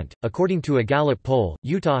 51.4%. According to a Gallup poll,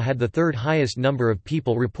 Utah had the third highest number of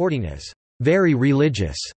people reporting as very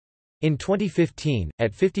religious in 2015,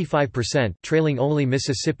 at 55%, trailing only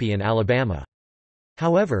Mississippi and Alabama.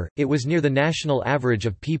 However, it was near the national average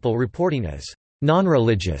of people reporting as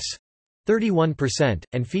non-religious, 31%,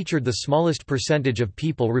 and featured the smallest percentage of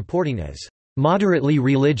people reporting as moderately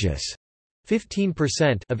religious,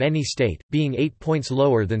 15% of any state, being 8 points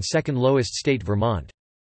lower than second lowest state Vermont.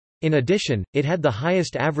 In addition, it had the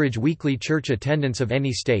highest average weekly church attendance of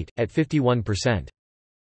any state, at 51%.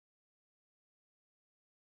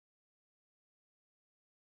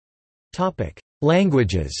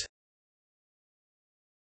 Languages.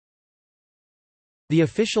 The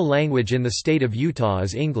official language in the state of Utah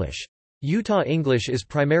is English. Utah English is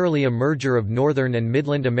primarily a merger of Northern and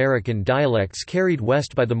Midland American dialects carried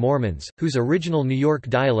west by the Mormons, whose original New York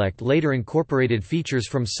dialect later incorporated features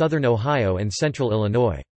from southern Ohio and central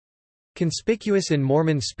Illinois. Conspicuous in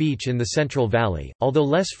Mormon speech in the Central Valley, although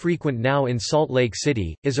less frequent now in Salt Lake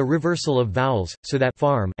City, is a reversal of vowels, so that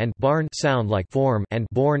farm and barn sound like form and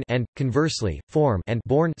born and, conversely, form and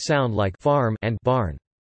born sound like farm and barn.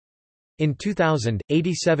 In 2000,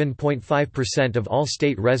 87.5% of all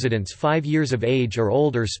state residents 5 years of age or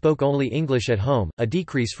older spoke only English at home, a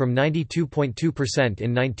decrease from 92.2%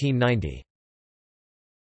 in 1990.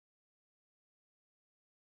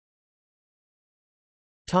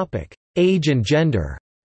 Age and gender.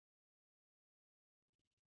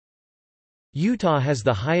 Utah has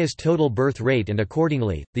the highest total birth rate and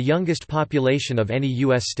accordingly, the youngest population of any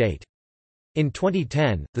U.S. state. In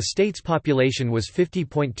 2010, the state's population was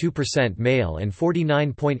 50.2% male and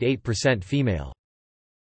 49.8% female.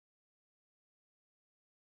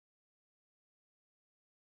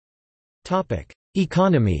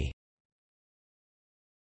 Economy.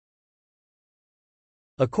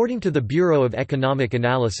 According to the Bureau of Economic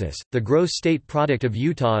Analysis, the gross state product of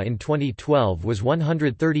Utah in 2012 was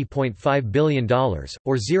 $130.5 billion, or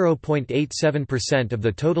 0.87% of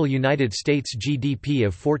the total United States GDP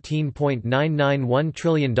of $14.991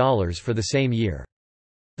 trillion for the same year.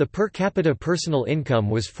 The per capita personal income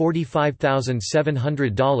was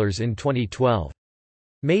 $45,700 in 2012.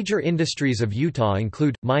 Major industries of Utah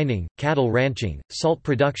include, mining, cattle ranching, salt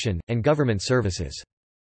production, and government services.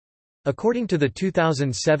 According to the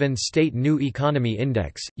 2007 State New Economy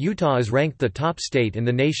Index, Utah is ranked the top state in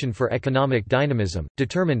the nation for economic dynamism,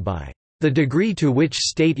 determined by the degree to which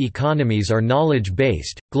state economies are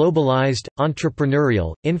knowledge-based, globalized,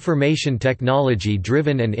 entrepreneurial, information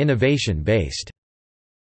technology-driven and innovation-based.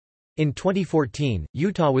 In 2014,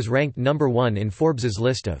 Utah was ranked number 1 in Forbes's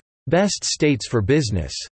list of best states for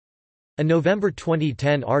business. A November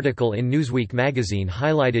 2010 article in Newsweek magazine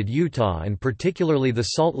highlighted Utah and particularly the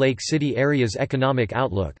Salt Lake City area's economic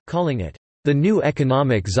outlook, calling it the new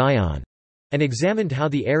economic Zion, and examined how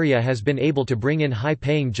the area has been able to bring in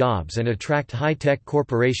high-paying jobs and attract high-tech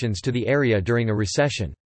corporations to the area during a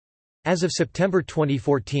recession. As of September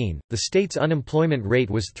 2014, the state's unemployment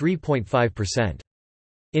rate was 3.5%.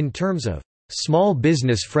 In terms of small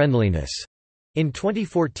business friendliness, in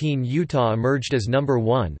 2014 Utah emerged as number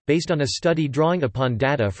 1, based on a study drawing upon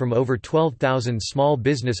data from over 12,000 small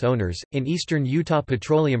business owners. In eastern Utah,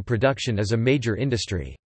 petroleum production is a major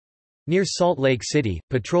industry. Near Salt Lake City,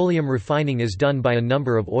 petroleum refining is done by a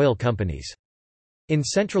number of oil companies. In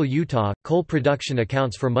central Utah, coal production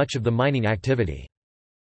accounts for much of the mining activity.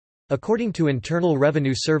 According to Internal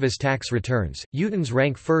Revenue Service tax returns, Utahns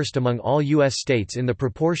rank first among all U.S. states in the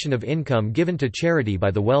proportion of income given to charity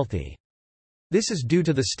by the wealthy. This is due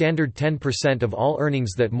to the standard 10% of all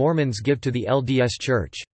earnings that Mormons give to the LDS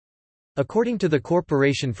Church. According to the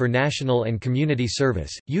Corporation for National and Community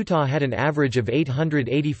Service, Utah had an average of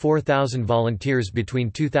 884,000 volunteers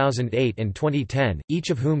between 2008 and 2010, each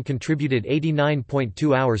of whom contributed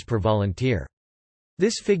 89.2 hours per volunteer.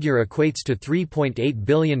 This figure equates to $3.8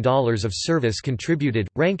 billion of service contributed,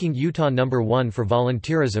 ranking Utah number 1 for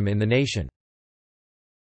volunteerism in the nation.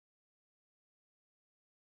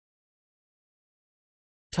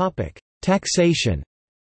 Taxation.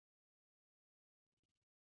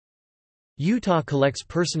 Utah collects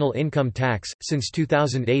personal income tax. Since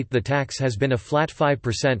 2008, the tax has been a flat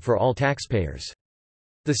 5% for all taxpayers.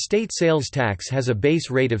 The state sales tax has a base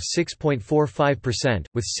rate of 6.45%,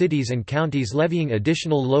 with cities and counties levying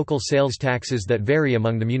additional local sales taxes that vary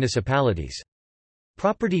among the municipalities.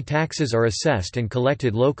 Property taxes are assessed and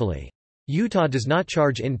collected locally. Utah does not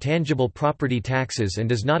charge intangible property taxes and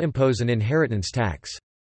does not impose an inheritance tax.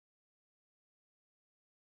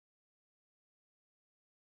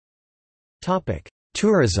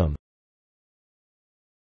 Tourism.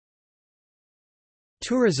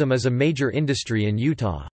 Tourism is a major industry in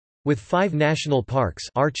Utah. With 5 national parks,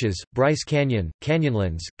 Arches, Bryce Canyon,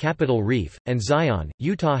 Canyonlands, Capitol Reef, and Zion,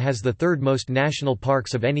 Utah has the third most national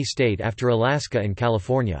parks of any state after Alaska and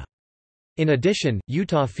California. In addition,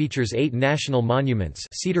 Utah features 8 national monuments: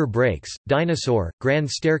 Cedar Breaks, Dinosaur, Grand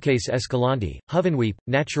Staircase Escalante, Hovenweep,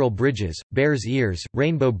 Natural Bridges, Bears Ears,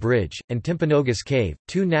 Rainbow Bridge, and Timpanogos Cave,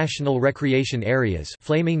 2 national recreation areas: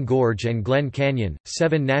 Flaming Gorge and Glen Canyon,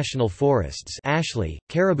 7 national forests: Ashley,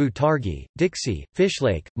 Caribou Targhee, Dixie, Fish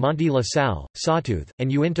Lake, Monte La Salle, Sawtooth,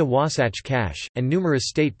 and Uinta Wasatch Cache, and numerous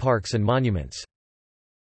state parks and monuments.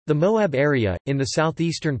 The Moab area, in the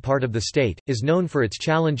southeastern part of the state, is known for its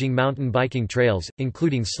challenging mountain biking trails,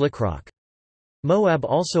 including Slickrock. Moab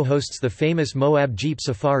also hosts the famous Moab Jeep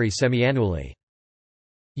Safari semi-annually.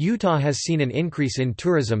 Utah has seen an increase in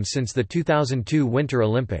tourism since the 2002 Winter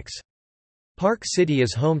Olympics. Park City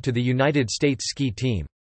is home to the United States ski team.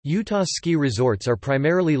 Utah ski resorts are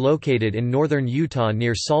primarily located in northern Utah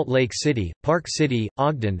near Salt Lake City, Park City,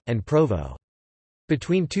 Ogden, and Provo.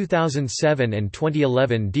 Between 2007 and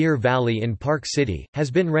 2011, Deer Valley in Park City has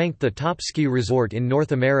been ranked the top ski resort in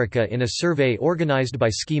North America in a survey organized by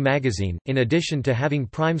Ski Magazine. In addition to having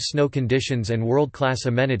prime snow conditions and world-class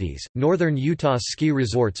amenities, northern Utah's ski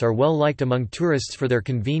resorts are well liked among tourists for their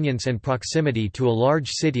convenience and proximity to a large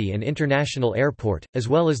city and international airport, as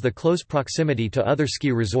well as the close proximity to other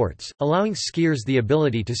ski resorts, allowing skiers the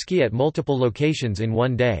ability to ski at multiple locations in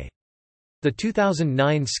one day. The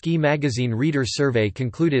 2009 Ski Magazine Reader Survey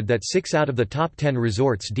concluded that 6 out of the top 10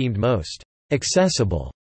 resorts deemed most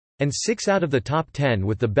accessible, and 6 out of the top 10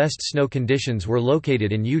 with the best snow conditions were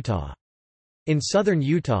located in Utah. In southern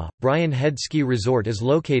Utah, Bryan Head Ski Resort is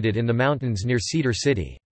located in the mountains near Cedar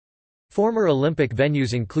City. Former Olympic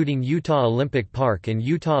venues including Utah Olympic Park and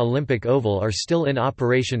Utah Olympic Oval are still in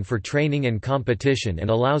operation for training and competition and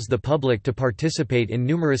allows the public to participate in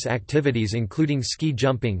numerous activities including ski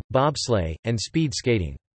jumping, bobsleigh, and speed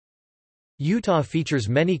skating. Utah features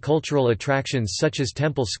many cultural attractions such as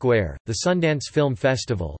Temple Square, the Sundance Film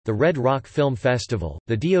Festival, the Red Rock Film Festival,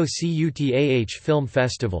 the DOCUTAH Film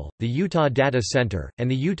Festival, the Utah Data Center,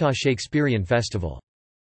 and the Utah Shakespearean Festival.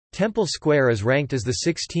 Temple Square is ranked as the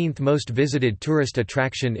 16th most visited tourist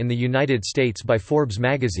attraction in the United States by Forbes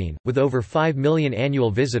magazine, with over 5 million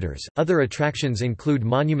annual visitors. Other attractions include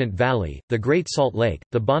Monument Valley, the Great Salt Lake,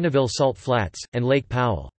 the Bonneville Salt Flats, and Lake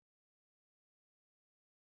Powell.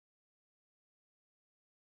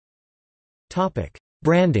 Topic: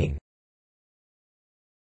 Branding.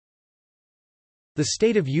 The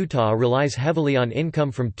state of Utah relies heavily on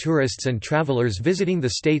income from tourists and travelers visiting the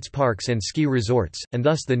state's parks and ski resorts, and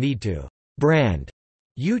thus the need to brand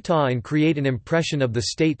Utah and create an impression of the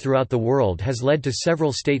state throughout the world has led to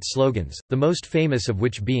several state slogans, the most famous of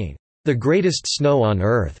which being, "The greatest snow on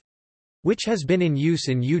earth," which has been in use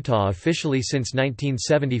in Utah officially since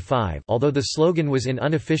 1975, although the slogan was in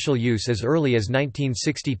unofficial use as early as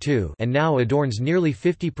 1962 and now adorns nearly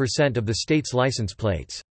 50% of the state's license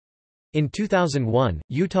plates. In 2001,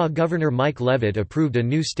 Utah Governor Mike Leavitt approved a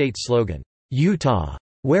new state slogan, "Utah,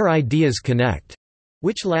 where ideas connect,"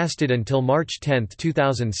 which lasted until March 10,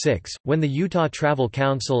 2006, when the Utah Travel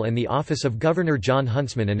Council and the Office of Governor John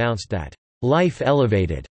Huntsman announced that, "Life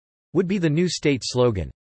Elevated," would be the new state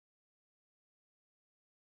slogan.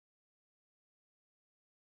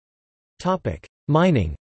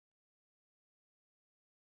 Mining.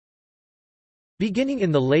 Beginning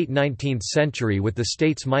in the late 19th century with the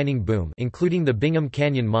state's mining boom, including the Bingham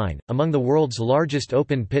Canyon Mine, among the world's largest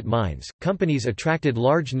open-pit mines, companies attracted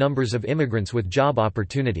large numbers of immigrants with job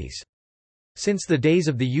opportunities. Since the days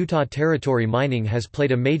of the Utah Territory, mining has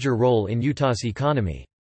played a major role in Utah's economy.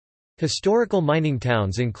 Historical mining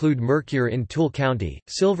towns include Mercure in Toole County,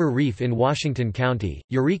 Silver Reef in Washington County,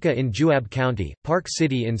 Eureka in Juab County, Park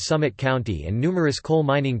City in Summit County, and numerous coal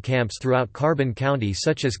mining camps throughout Carbon County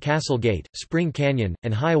such as Castle Gate, Spring Canyon,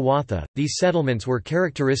 and Hiawatha. These settlements were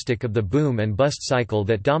characteristic of the boom and bust cycle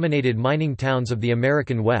that dominated mining towns of the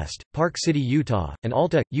American West. Park City, Utah, and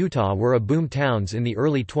Alta, Utah were a boom towns in the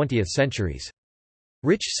early 20th centuries.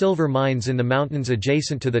 Rich silver mines in the mountains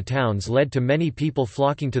adjacent to the towns led to many people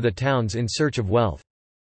flocking to the towns in search of wealth.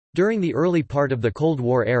 During the early part of the Cold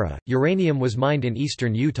War era, uranium was mined in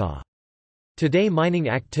eastern Utah. Today, mining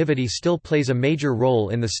activity still plays a major role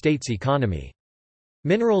in the state's economy.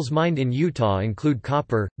 Minerals mined in Utah include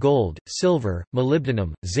copper, gold, silver,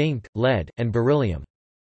 molybdenum, zinc, lead, and beryllium.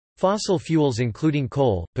 Fossil fuels including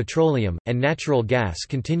coal, petroleum, and natural gas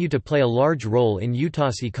continue to play a large role in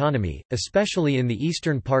Utah's economy, especially in the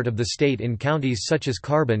eastern part of the state in counties such as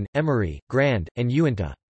Carbon, Emory, Grand, and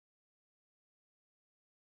Uinta.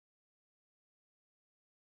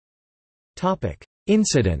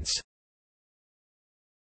 Incidents.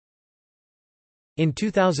 In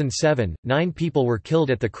 2007, 9 people were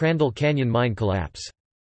killed at the Crandall Canyon mine collapse.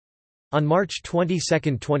 On March 22,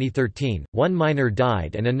 2013, one miner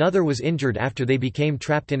died and another was injured after they became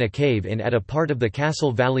trapped in a cave-in at a part of the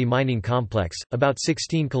Castle Valley mining complex, about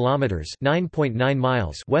 16 kilometers (9.9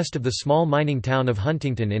 miles) west of the small mining town of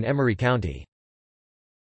Huntington in Emery County.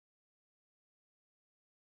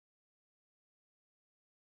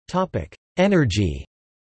 Topic: Energy.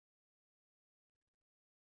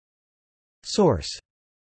 Source.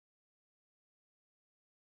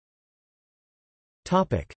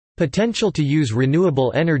 Topic: Potential to use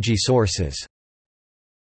renewable energy sources.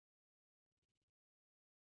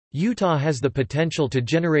 Utah has the potential to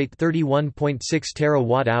generate 31.6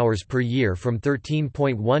 terawatt-hours per year from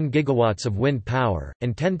 13.1 gigawatts of wind power,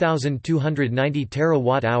 and 10,290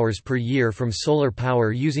 terawatt-hours per year from solar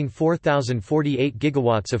power using 4,048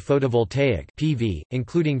 gigawatts of photovoltaic (PV),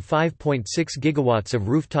 including 5.6 gigawatts of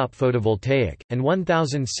rooftop photovoltaic, and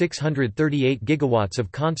 1,638 gigawatts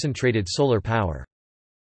of concentrated solar power.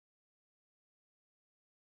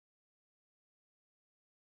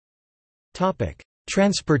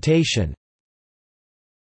 Transportation.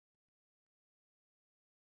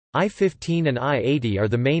 I-15 and I-80 are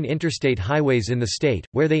the main interstate highways in the state,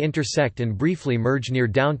 where they intersect and briefly merge near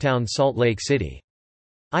downtown Salt Lake City.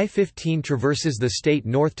 I-15 traverses the state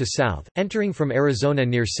north to south, entering from Arizona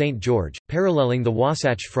near St. George, paralleling the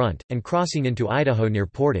Wasatch Front, and crossing into Idaho near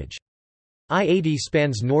Portage. I-80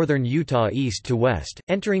 spans northern Utah east to west,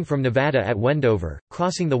 entering from Nevada at Wendover,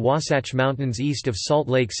 crossing the Wasatch Mountains east of Salt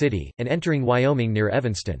Lake City, and entering Wyoming near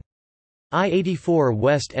Evanston. I-84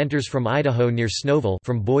 west enters from Idaho near Snowville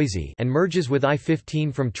from Boise and merges with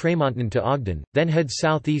I-15 from Tremonton to Ogden, then heads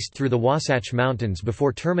southeast through the Wasatch Mountains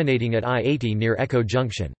before terminating at I-80 near Echo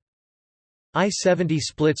Junction. I-70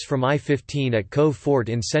 splits from I-15 at Cove Fort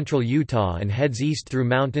in central Utah and heads east through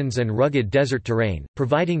mountains and rugged desert terrain,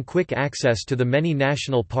 providing quick access to the many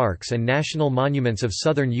national parks and national monuments of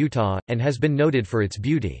southern Utah, and has been noted for its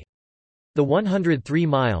beauty. The 103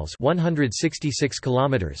 miles (166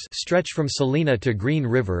 kilometers) stretch from Salina to Green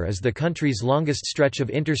River is the country's longest stretch of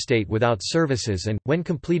interstate without services and, when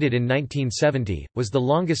completed in 1970, was the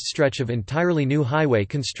longest stretch of entirely new highway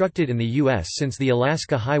constructed in the U.S. since the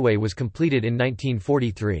Alaska Highway was completed in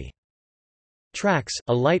 1943. TRAX,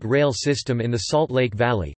 a light rail system in the Salt Lake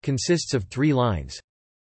Valley, consists of 3 lines.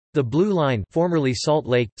 The Blue Line, formerly Salt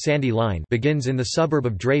Lake, Sandy Line, begins in the suburb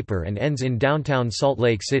of Draper and ends in downtown Salt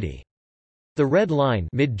Lake City. The Red Line,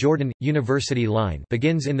 Mid-Jordan, University Line,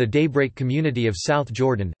 begins in the Daybreak community of South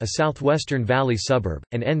Jordan, a southwestern valley suburb,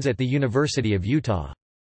 and ends at the University of Utah.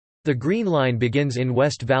 The Green Line begins in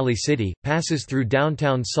West Valley City, passes through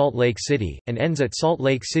downtown Salt Lake City, and ends at Salt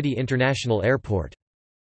Lake City International Airport.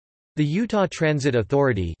 The Utah Transit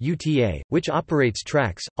Authority (UTA), which operates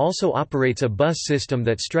TRAX, also operates a bus system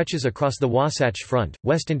that stretches across the Wasatch Front,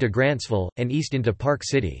 west into Grantsville, and east into Park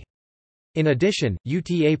City. In addition,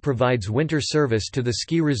 UTA provides winter service to the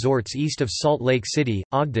ski resorts east of Salt Lake City,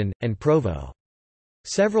 Ogden, and Provo.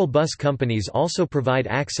 Several bus companies also provide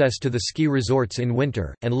access to the ski resorts in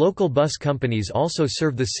winter, and local bus companies also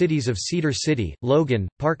serve the cities of Cedar City, Logan,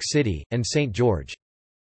 Park City, and St. George.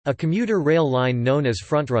 A commuter rail line known as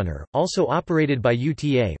Frontrunner, also operated by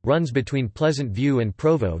UTA, runs between Pleasant View and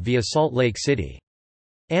Provo via Salt Lake City.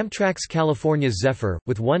 Amtrak's California Zephyr,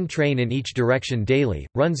 with 1 train in each direction daily,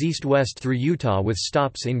 runs east-west through Utah with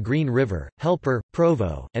stops in Green River, Helper,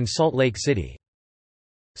 Provo, and Salt Lake City.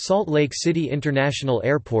 Salt Lake City International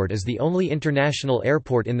Airport is the only international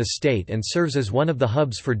airport in the state and serves as one of the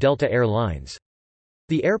hubs for Delta Air Lines.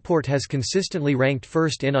 The airport has consistently ranked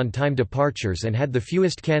first in on-time departures and had the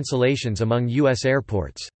fewest cancellations among U.S.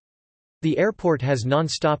 airports. The airport has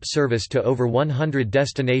non-stop service to over 100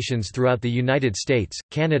 destinations throughout the United States,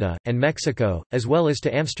 Canada, and Mexico, as well as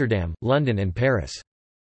to Amsterdam, London and Paris.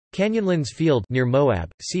 Canyonlands Field near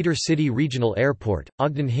Moab, Cedar City Regional Airport,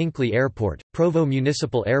 Ogden-Hinckley Airport, Provo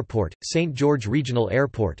Municipal Airport, St. George Regional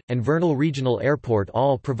Airport, and Vernal Regional Airport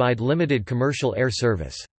all provide limited commercial air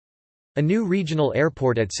service. A new regional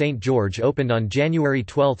airport at St. George opened on January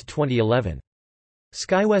 12, 2011.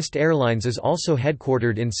 SkyWest Airlines is also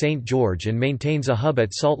headquartered in St. George and maintains a hub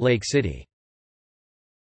at Salt Lake City.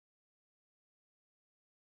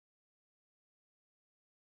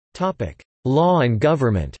 Law and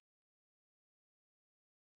government.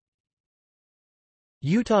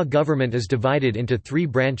 Utah government is divided into 3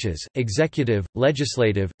 branches: executive,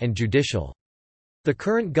 legislative, and judicial. The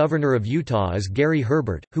current governor of Utah is Gary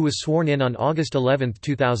Herbert, who was sworn in on August 11,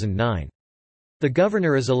 2009. The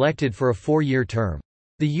governor is elected for a 4-year term.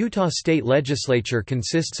 The Utah state legislature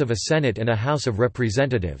consists of a Senate and a House of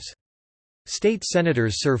Representatives. State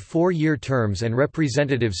senators serve 4-year terms and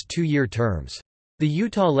representatives 2-year terms. The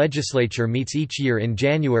Utah legislature meets each year in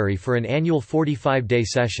January for an annual 45-day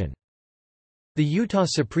session. The Utah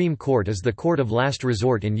Supreme Court is the court of last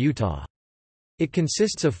resort in Utah. It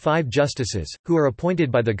consists of 5 justices, who are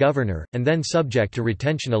appointed by the governor, and then subject to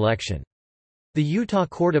retention election. The Utah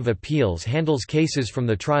Court of Appeals handles cases from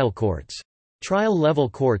the trial courts.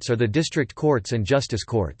 Trial-level courts are the district courts and justice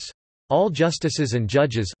courts. All justices and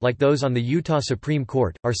judges, like those on the Utah Supreme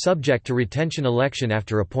Court, are subject to retention election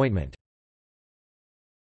after appointment.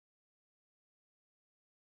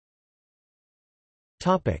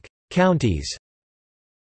 Counties.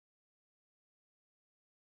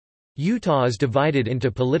 Utah is divided into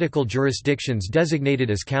political jurisdictions designated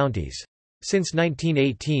as counties. Since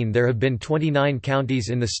 1918 there have been 29 counties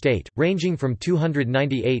in the state, ranging from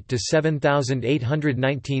 298 to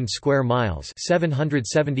 7,819 square miles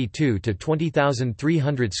 772 to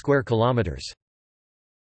 20,300 square kilometers.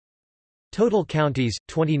 Total counties,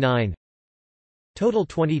 29. Total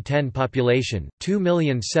 2010 population,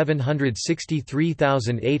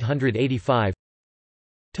 2,763,885.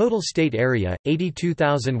 Total state area,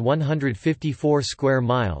 82,154 square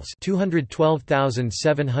miles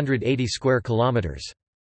 212,780 square kilometers.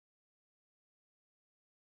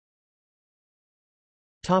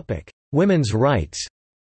 Women's rights.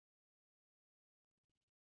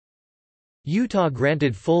 Utah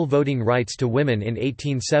granted full voting rights to women in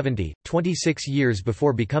 1870, 26 years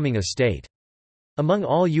before becoming a state. Among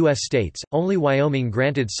all U.S. states, only Wyoming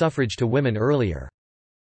granted suffrage to women earlier.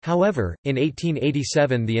 However, in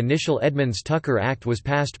 1887 the initial Edmunds-Tucker Act was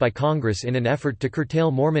passed by Congress in an effort to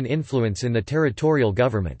curtail Mormon influence in the territorial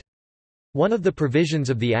government. One of the provisions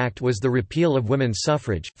of the act was the repeal of women's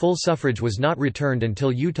suffrage. Full suffrage was not returned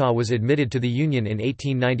until Utah was admitted to the Union in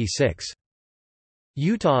 1896.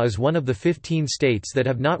 Utah is one of the 15 states that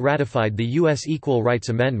have not ratified the U.S. Equal Rights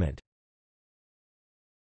Amendment.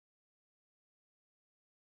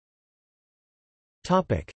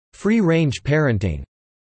 Free-range parenting.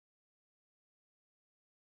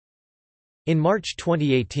 In March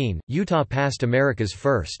 2018, Utah passed America's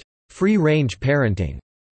first free-range parenting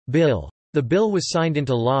bill. The bill was signed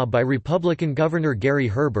into law by Republican Governor Gary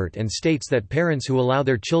Herbert and states that parents who allow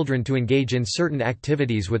their children to engage in certain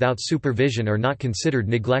activities without supervision are not considered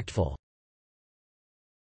neglectful.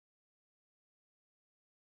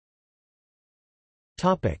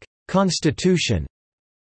 Constitution.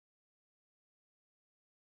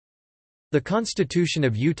 The Constitution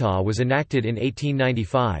of Utah was enacted in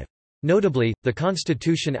 1895. Notably, the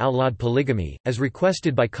Constitution outlawed polygamy, as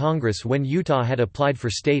requested by Congress when Utah had applied for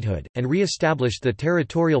statehood, and re-established the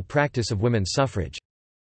territorial practice of women's suffrage.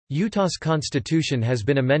 Utah's constitution has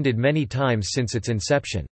been amended many times since its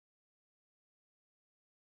inception.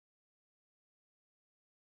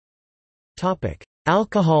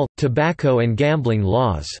 Alcohol, tobacco and gambling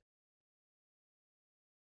laws.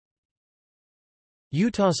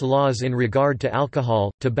 Utah's laws in regard to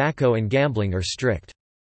alcohol, tobacco and gambling are strict.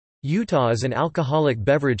 Utah is an alcoholic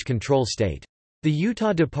beverage control state. The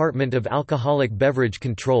Utah Department of Alcoholic Beverage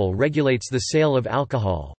Control regulates the sale of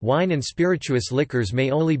alcohol. Wine and spirituous liquors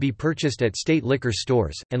may only be purchased at state liquor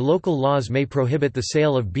stores, and local laws may prohibit the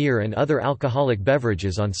sale of beer and other alcoholic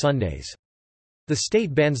beverages on Sundays. The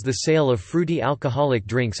state bans the sale of fruity alcoholic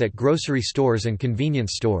drinks at grocery stores and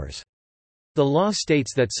convenience stores. The law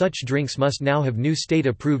states that such drinks must now have new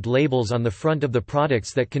state-approved labels on the front of the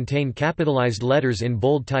products that contain capitalized letters in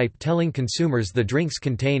bold type telling consumers the drinks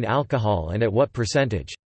contain alcohol and at what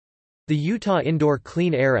percentage. The Utah Indoor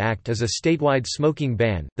Clean Air Act is a statewide smoking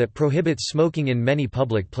ban, that prohibits smoking in many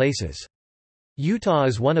public places. Utah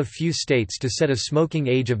is one of few states to set a smoking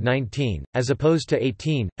age of 19, as opposed to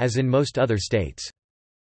 18, as in most other states.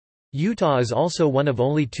 Utah is also one of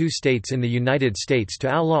only 2 states in the United States to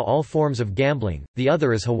outlaw all forms of gambling, the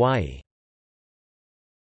other is Hawaii.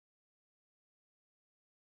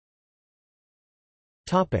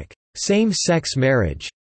 Same-sex marriage.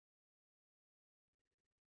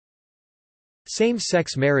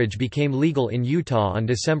 Same-sex marriage became legal in Utah on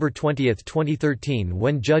December 20, 2013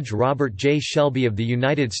 when Judge Robert J. Shelby of the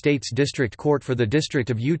United States District Court for the District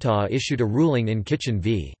of Utah issued a ruling in Kitchen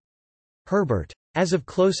v. Herbert. As of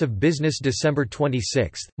close of business December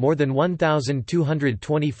 26, more than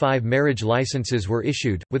 1,225 marriage licenses were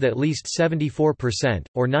issued, with at least 74%,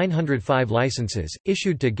 or 905 licenses,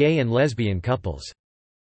 issued to gay and lesbian couples.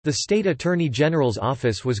 The state attorney general's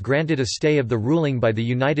office was granted a stay of the ruling by the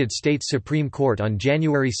United States Supreme Court on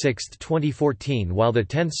January 6, 2014 while the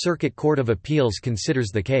 10th Circuit Court of Appeals considers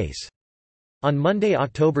the case. On Monday,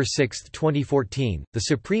 October 6, 2014, the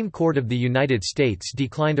Supreme Court of the United States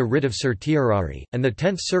declined a writ of certiorari, and the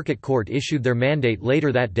 10th Circuit Court issued their mandate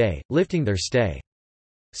later that day, lifting their stay.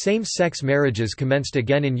 Same-sex marriages commenced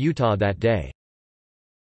again in Utah that day.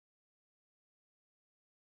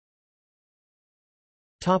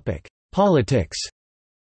 Politics.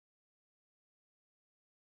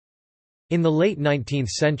 In the late 19th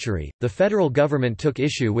century, the federal government took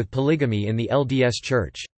issue with polygamy in the LDS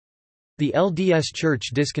Church. The LDS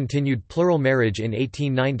Church discontinued plural marriage in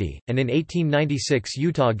 1890, and in 1896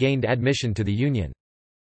 Utah gained admission to the Union.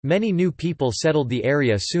 Many new people settled the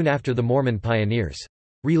area soon after the Mormon pioneers.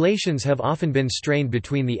 Relations have often been strained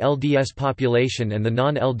between the LDS population and the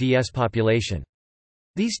non-LDS population.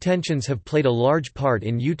 These tensions have played a large part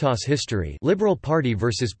in Utah's history. Liberal Party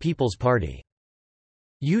versus People's Party.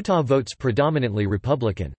 Utah votes predominantly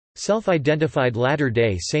Republican. Self-identified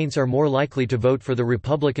Latter-day Saints are more likely to vote for the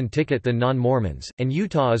Republican ticket than non-Mormons, and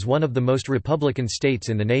Utah is one of the most Republican states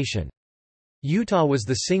in the nation. Utah was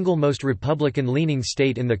the single most Republican-leaning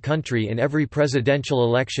state in the country in every presidential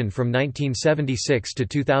election from 1976 to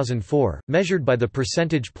 2004, measured by the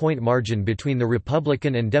percentage point margin between the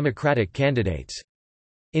Republican and Democratic candidates.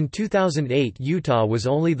 In 2008 Utah was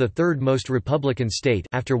only the third most Republican state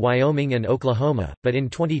after Wyoming and Oklahoma, but in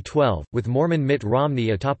 2012, with Mormon Mitt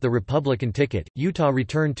Romney atop the Republican ticket, Utah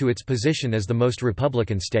returned to its position as the most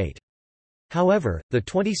Republican state. However, the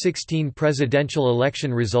 2016 presidential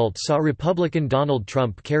election results saw Republican Donald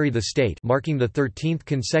Trump carry the state, marking the 13th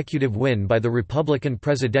consecutive win by the Republican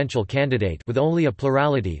presidential candidate with only a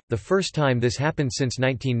plurality, the first time this happened since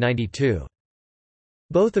 1992.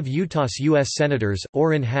 Both of Utah's U.S. Senators,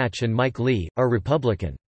 Orrin Hatch and Mike Lee, are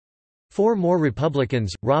Republican. Four more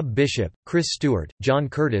Republicans, Rob Bishop, Chris Stewart, John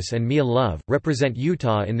Curtis and Mia Love, represent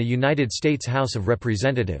Utah in the United States House of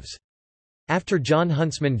Representatives. After John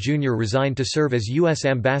Huntsman Jr. resigned to serve as U.S.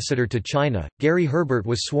 Ambassador to China, Gary Herbert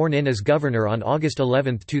was sworn in as governor on August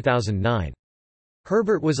 11, 2009.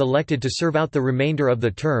 Herbert was elected to serve out the remainder of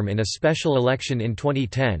the term in a special election in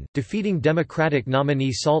 2010, defeating Democratic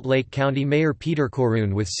nominee Salt Lake County Mayor Peter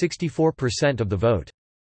Corroon with 64% of the vote.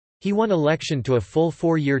 He won election to a full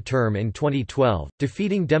four-year term in 2012,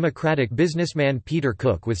 defeating Democratic businessman Peter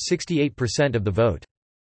Cook with 68% of the vote.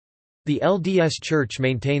 The LDS Church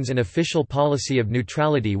maintains an official policy of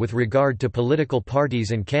neutrality with regard to political parties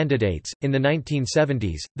and candidates. In the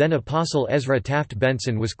 1970s, then Apostle Ezra Taft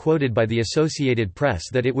Benson was quoted by the Associated Press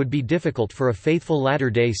that it would be difficult for a faithful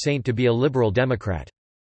Latter-day Saint to be a liberal Democrat.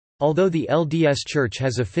 Although the LDS Church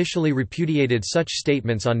has officially repudiated such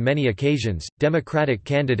statements on many occasions, Democratic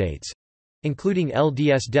candidates, including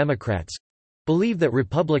LDS Democrats, believe that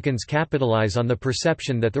Republicans capitalize on the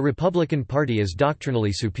perception that the Republican Party is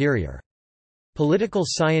doctrinally superior. Political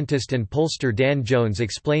scientist and pollster Dan Jones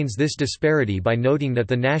explains this disparity by noting that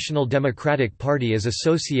the National Democratic Party is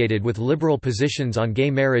associated with liberal positions on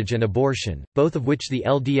gay marriage and abortion, both of which the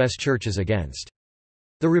LDS Church is against.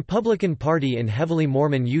 The Republican Party in heavily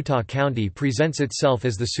Mormon Utah County presents itself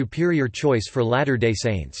as the superior choice for Latter-day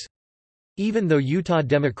Saints. Even though Utah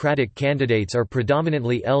Democratic candidates are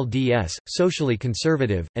predominantly LDS, socially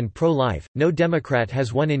conservative, and pro-life, no Democrat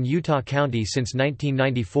has won in Utah County since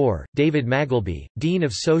 1994. David Magleby, Dean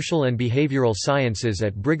of Social and Behavioral Sciences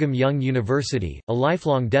at Brigham Young University, a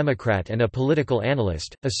lifelong Democrat and a political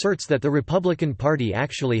analyst, asserts that the Republican Party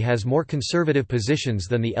actually has more conservative positions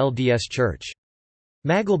than the LDS Church.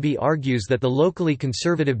 Magleby argues that the locally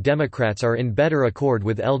conservative Democrats are in better accord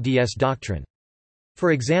with LDS doctrine.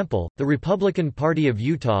 For example, the Republican Party of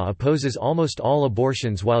Utah opposes almost all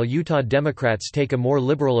abortions while Utah Democrats take a more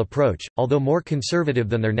liberal approach, although more conservative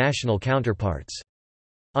than their national counterparts.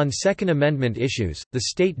 On Second Amendment issues, the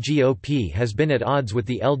state GOP has been at odds with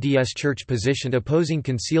the LDS Church position opposing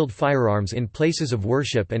concealed firearms in places of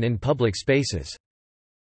worship and in public spaces.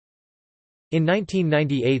 In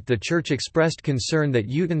 1998 the Church expressed concern that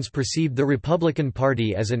Utahns perceived the Republican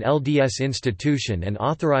Party as an LDS institution and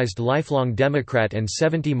authorized lifelong Democrat and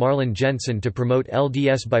 70 Marlin Jensen to promote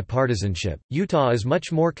LDS bipartisanship. Utah is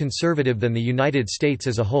much more conservative than the United States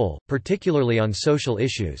as a whole, particularly on social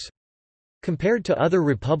issues. Compared to other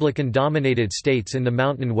Republican-dominated states in the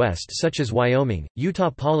Mountain West such as Wyoming,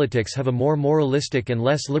 Utah politics have a more moralistic and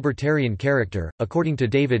less libertarian character, according to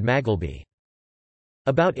David Magleby.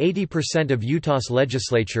 About 80% of Utah's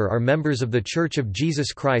legislature are members of The Church of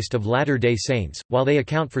Jesus Christ of Latter-day Saints, while they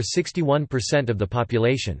account for 61% of the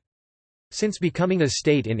population. Since becoming a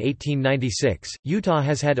state in 1896, Utah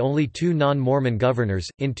has had only two non-Mormon governors.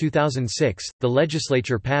 In 2006, the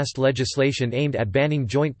legislature passed legislation aimed at banning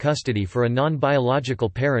joint custody for a non-biological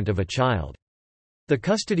parent of a child. The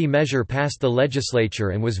custody measure passed the legislature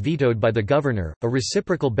and was vetoed by the governor, a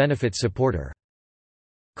reciprocal benefit supporter.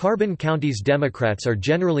 Carbon County's Democrats are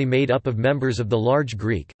generally made up of members of the large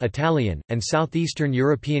Greek, Italian, and southeastern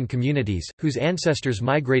European communities, whose ancestors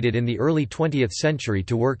migrated in the early 20th century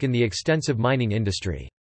to work in the extensive mining industry.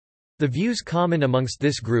 The views common amongst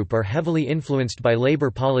this group are heavily influenced by labor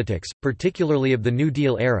politics, particularly of the New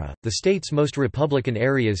Deal era. The state's most Republican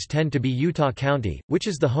areas tend to be Utah County, which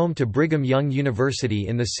is the home to Brigham Young University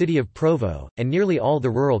in the city of Provo, and nearly all the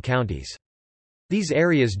rural counties. These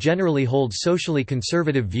areas generally hold socially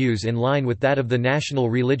conservative views in line with that of the national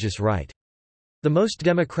religious right. The most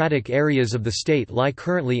Democratic areas of the state lie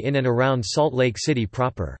currently in and around Salt Lake City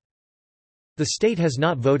proper. The state has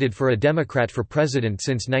not voted for a Democrat for president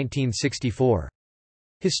since 1964.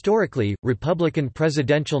 Historically, Republican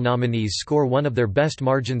presidential nominees score one of their best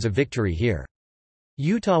margins of victory here.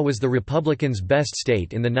 Utah was the Republicans' best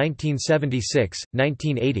state in the 1976,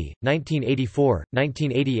 1980, 1984,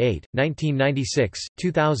 1988, 1996,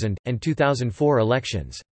 2000, and 2004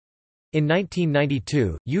 elections. In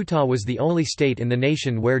 1992, Utah was the only state in the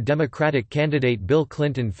nation where Democratic candidate Bill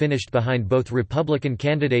Clinton finished behind both Republican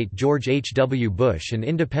candidate George H. W. Bush and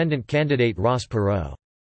independent candidate Ross Perot.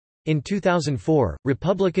 In 2004,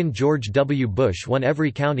 Republican George W. Bush won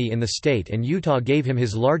every county in the state, and Utah gave him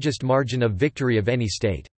his largest margin of victory of any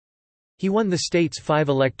state. He won the state's 5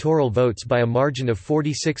 electoral votes by a margin of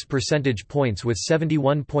 46 percentage points with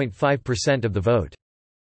 71.5% of the vote.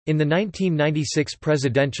 In the 1996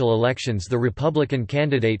 presidential elections, the Republican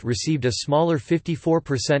candidate received a smaller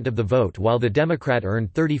 54% of the vote while the Democrat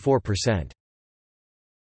earned 34%.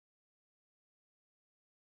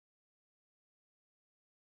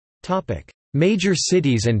 Major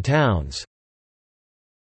cities and towns.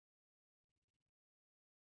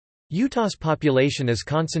 Utah's population is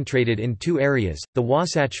concentrated in 2 areas, the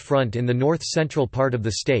Wasatch Front in the north-central part of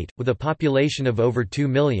the state, with a population of over 2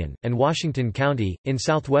 million, and Washington County, in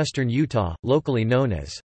southwestern Utah, locally known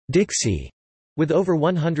as Dixie, with over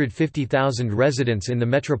 150,000 residents in the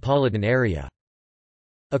metropolitan area.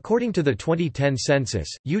 According to the 2010 census,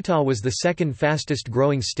 Utah was the second fastest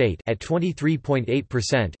growing state at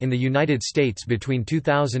 23.8% in the United States between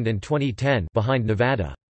 2000 and 2010, behind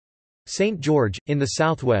Nevada. St. George, in the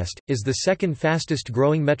southwest, is the second fastest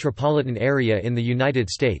growing metropolitan area in the United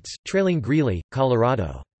States, trailing Greeley,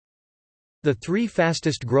 Colorado. The 3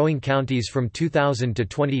 fastest growing counties from 2000 to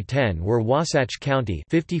 2010 were Wasatch County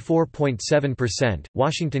 54.7%,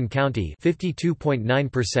 Washington County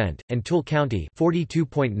 52.9%, and Toole County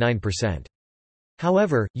 42.9%.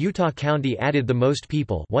 However, Utah County added the most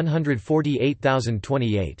people,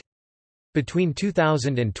 148,028. Between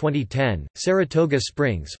 2000 and 2010, Saratoga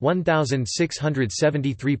Springs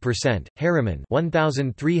 1,673%, Harriman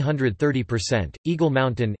 1,330%, Eagle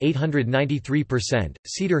Mountain 893%,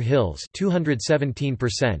 Cedar Hills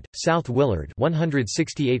 217%, South Willard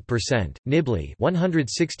 168%, Nibley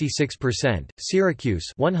 166%,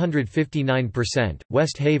 Syracuse 159%,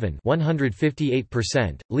 West Haven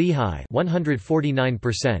 158%, Lehigh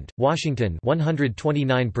 149%, Washington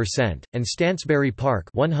 129%, and Stansbury Park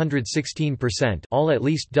 116%, all at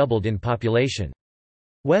least doubled in population.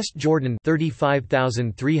 West Jordan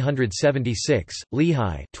 35,376,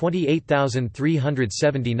 Lehigh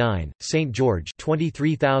 28,379, St. George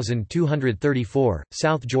 23,234,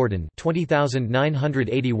 South Jordan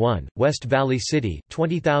 20,981, West Valley City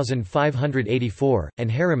 20,584,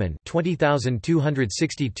 and Harriman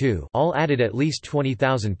 20,262, all added at least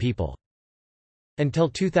 20,000 people. Until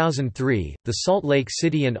 2003, the Salt Lake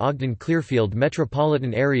City and Ogden-Clearfield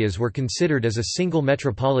metropolitan areas were considered as a single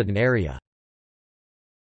metropolitan area.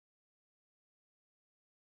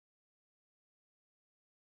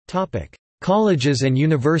 Colleges and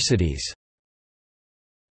universities.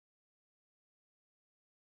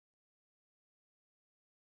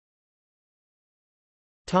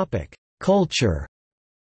 Culture.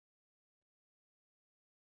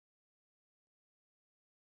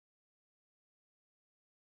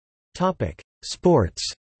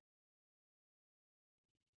 Sports.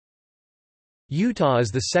 Utah is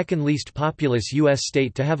the second least populous U.S.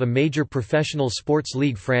 state to have a major professional sports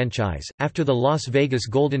league franchise, after the Las Vegas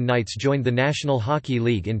Golden Knights joined the National Hockey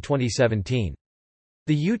League in 2017.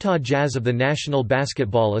 The Utah Jazz of the National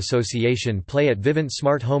Basketball Association play at Vivint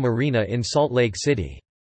Smart Home Arena in Salt Lake City.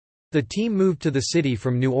 The team moved to the city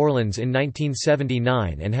from New Orleans in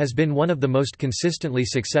 1979 and has been one of the most consistently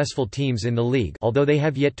successful teams in the league, although they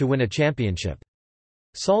have yet to win a championship.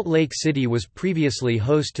 Salt Lake City was previously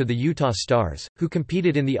host to the Utah Stars, who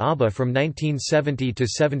competed in the ABA from 1970 to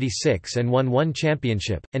 76 and won 1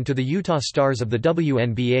 championship, and to the Utah Stars of the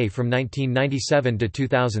WNBA from 1997 to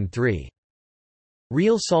 2003.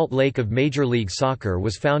 Real Salt Lake of Major League Soccer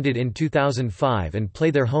was founded in 2005 and play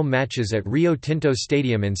their home matches at Rio Tinto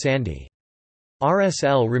Stadium in Sandy.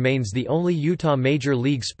 RSL remains the only Utah Major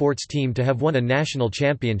League sports team to have won a national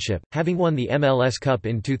championship, having won the MLS Cup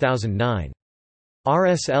in 2009.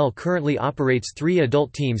 RSL currently operates 3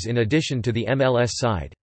 adult teams in addition to the MLS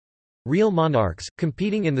side. Real Monarchs,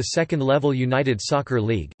 competing in the second-level United Soccer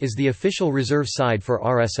League, is the official reserve side for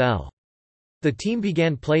RSL. The team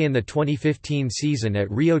began play in the 2015 season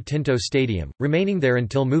at Rio Tinto Stadium, remaining there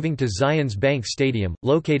until moving to Zions Bank Stadium,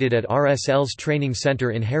 located at RSL's training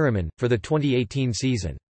center in Harriman, for the 2018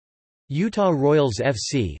 season. Utah Royals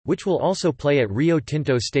FC, which will also play at Rio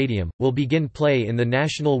Tinto Stadium, will begin play in the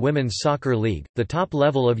National Women's Soccer League, the top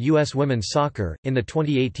level of U.S. women's soccer, in the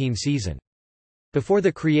 2018 season. Before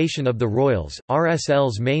the creation of the Royals,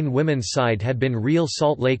 RSL's main women's side had been Real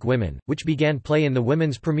Salt Lake Women, which began play in the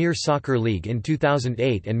Women's Premier Soccer League in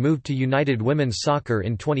 2008 and moved to United Women's Soccer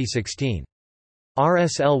in 2016.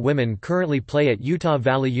 RSL women currently play at Utah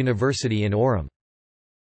Valley University in Orem.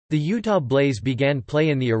 The Utah Blaze began play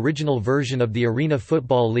in the original version of the Arena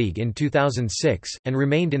Football League in 2006, and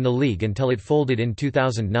remained in the league until it folded in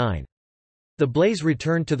 2009. The Blaze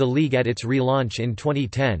returned to the league at its relaunch in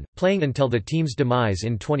 2010, playing until the team's demise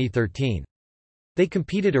in 2013. They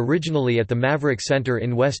competed originally at the Maverick Center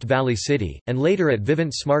in West Valley City, and later at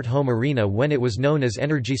Vivint Smart Home Arena when it was known as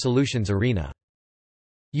Energy Solutions Arena.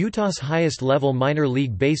 Utah's highest-level minor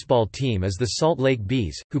league baseball team is the Salt Lake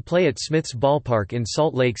Bees, who play at Smith's Ballpark in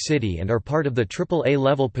Salt Lake City and are part of the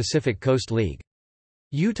AAA-level Pacific Coast League.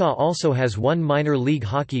 Utah also has one minor league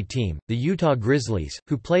hockey team, the Utah Grizzlies,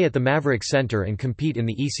 who play at the Maverick Center and compete in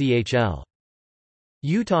the ECHL.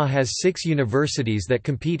 Utah has 6 universities that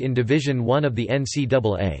compete in Division I of the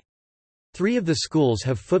NCAA. 3 of the schools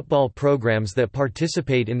have football programs that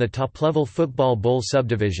participate in the top-level Football Bowl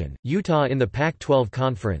subdivision, Utah in the Pac-12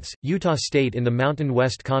 Conference, Utah State in the Mountain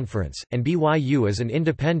West Conference, and BYU is an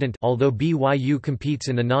independent, although BYU competes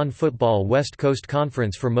in the non-football West Coast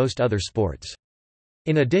Conference for most other sports.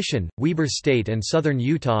 In addition, Weber State and Southern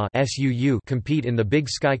Utah (SUU) compete in the Big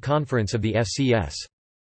Sky Conference of the FCS.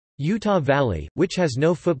 Utah Valley, which has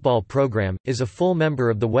no football program, is a full member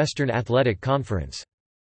of the Western Athletic Conference.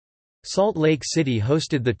 Salt Lake City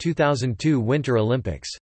hosted the 2002 Winter Olympics.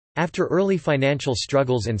 After early financial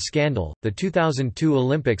struggles and scandal, the 2002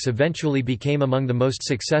 Olympics eventually became among the most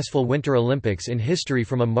successful Winter Olympics in history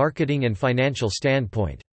from a marketing and financial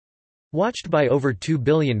standpoint. Watched by over 2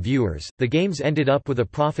 billion viewers, the Games ended up with a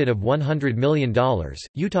profit of $100 million.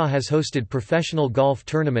 Utah has hosted professional golf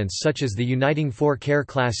tournaments such as the Uniting 4Care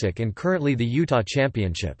Classic and currently the Utah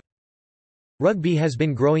Championship. Rugby has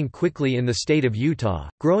been growing quickly in the state of Utah,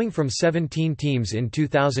 growing from 17 teams in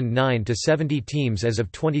 2009 to 70 teams as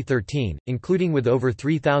of 2013, including with over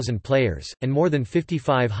 3,000 players, and more than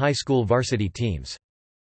 55 high school varsity teams.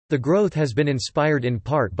 The growth has been inspired in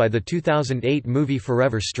part by the 2008 movie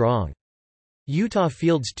Forever Strong. Utah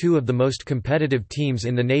fields 2 of the most competitive teams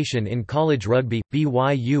in the nation in college rugby,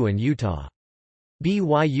 BYU and Utah.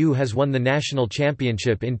 BYU has won the national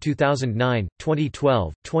championship in 2009,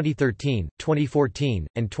 2012, 2013, 2014,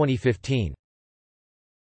 and 2015.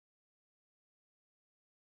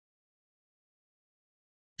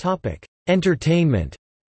 Entertainment.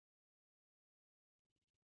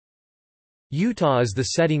 Utah is the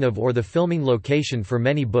setting of or the filming location for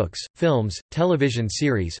many books, films, television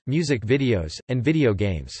series, music videos, and video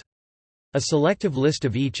games. A selective list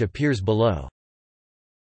of each appears below.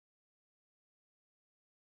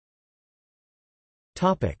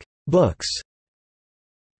 Books.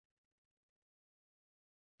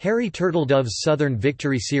 Harry Turtledove's Southern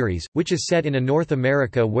Victory series, which is set in a North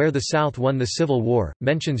America where the South won the Civil War,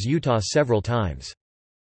 mentions Utah several times.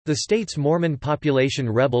 The state's Mormon population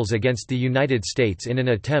rebels against the United States in an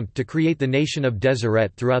attempt to create the nation of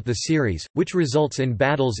Deseret throughout the series, which results in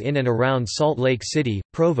battles in and around Salt Lake City,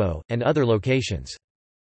 Provo, and other locations.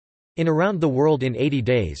 In Around the World in 80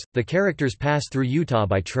 Days, the characters pass through Utah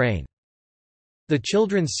by train. The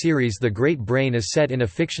children's series The Great Brain is set in a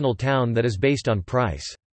fictional town that is based on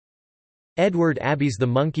Price. Edward Abbey's The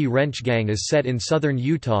Monkey Wrench Gang is set in southern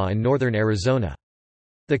Utah and northern Arizona.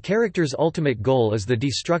 The character's ultimate goal is the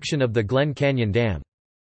destruction of the Glen Canyon Dam.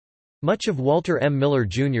 Much of Walter M. Miller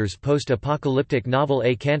Jr.'s post-apocalyptic novel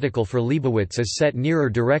A Canticle for Leibowitz is set near or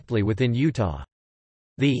directly within Utah.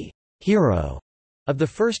 The hero of the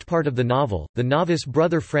first part of the novel, the novice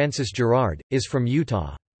brother Francis Gerard, is from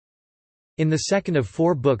Utah. In the second of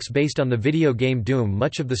 4 books based on the video game Doom,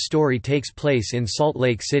 much of the story takes place in Salt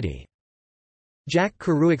Lake City. Jack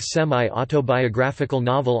Kerouac's semi-autobiographical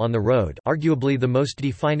novel On the Road, arguably the most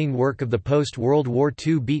defining work of the post-World War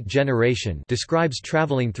II Beat generation, describes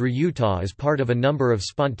traveling through Utah as part of a number of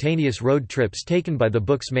spontaneous road trips taken by the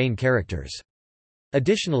book's main characters.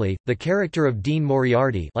 Additionally, the character of Dean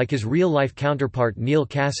Moriarty, like his real-life counterpart Neal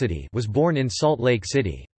Cassady, was born in Salt Lake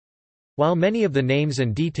City. While many of the names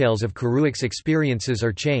and details of Kerouac's experiences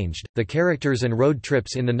are changed, the characters and road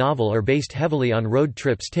trips in the novel are based heavily on road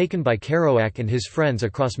trips taken by Kerouac and his friends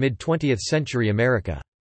across mid-20th century America.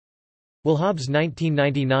 Wilhab's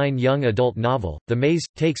 1999 young adult novel, The Maze,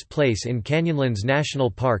 takes place in Canyonlands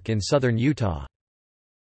National Park in southern Utah.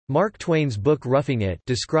 Mark Twain's book Roughing It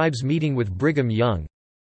describes meeting with Brigham Young.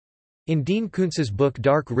 In Dean Koontz's book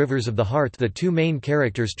Dark Rivers of the Heart, the two main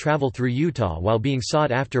characters travel through Utah while being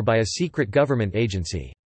sought after by a secret government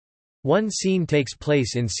agency. One scene takes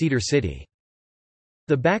place in Cedar City.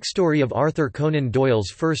 The backstory of Arthur Conan Doyle's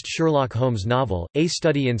first Sherlock Holmes novel, A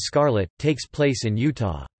Study in Scarlet, takes place in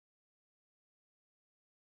Utah.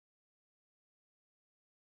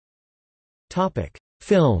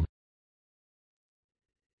 Film.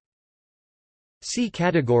 See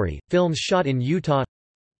category, films shot in Utah.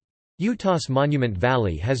 Utah's Monument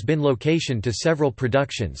Valley has been location to several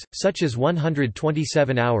productions, such as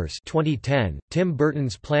 127 Hours 2010, Tim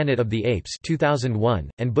Burton's Planet of the Apes 2001,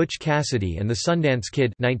 and Butch Cassidy and the Sundance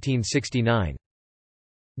Kid 1969.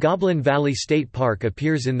 Goblin Valley State Park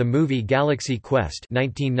appears in the movie Galaxy Quest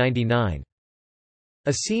 1999.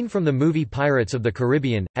 A scene from the movie Pirates of the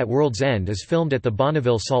Caribbean, at World's End is filmed at the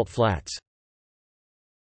Bonneville Salt Flats.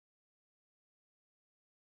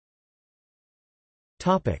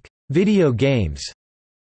 Video games.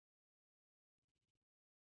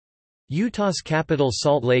 Utah's capital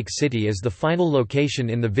Salt Lake City is the final location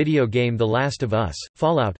in the video game The Last of Us.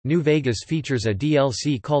 Fallout, New Vegas features a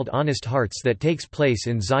DLC called Honest Hearts that takes place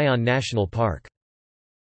in Zion National Park.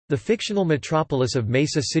 The fictional metropolis of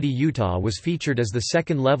Mesa City, Utah was featured as the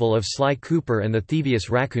second level of Sly Cooper and the Thievius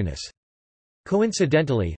Raccoonus.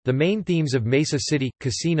 Coincidentally, the main themes of Mesa City,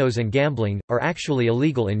 casinos and gambling, are actually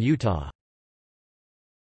illegal in Utah.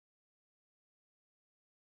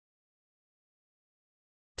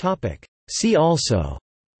 See also: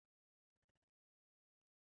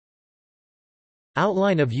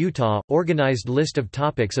 Outline of Utah – organized list of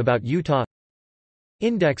topics about Utah,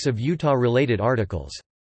 Index of Utah-related articles.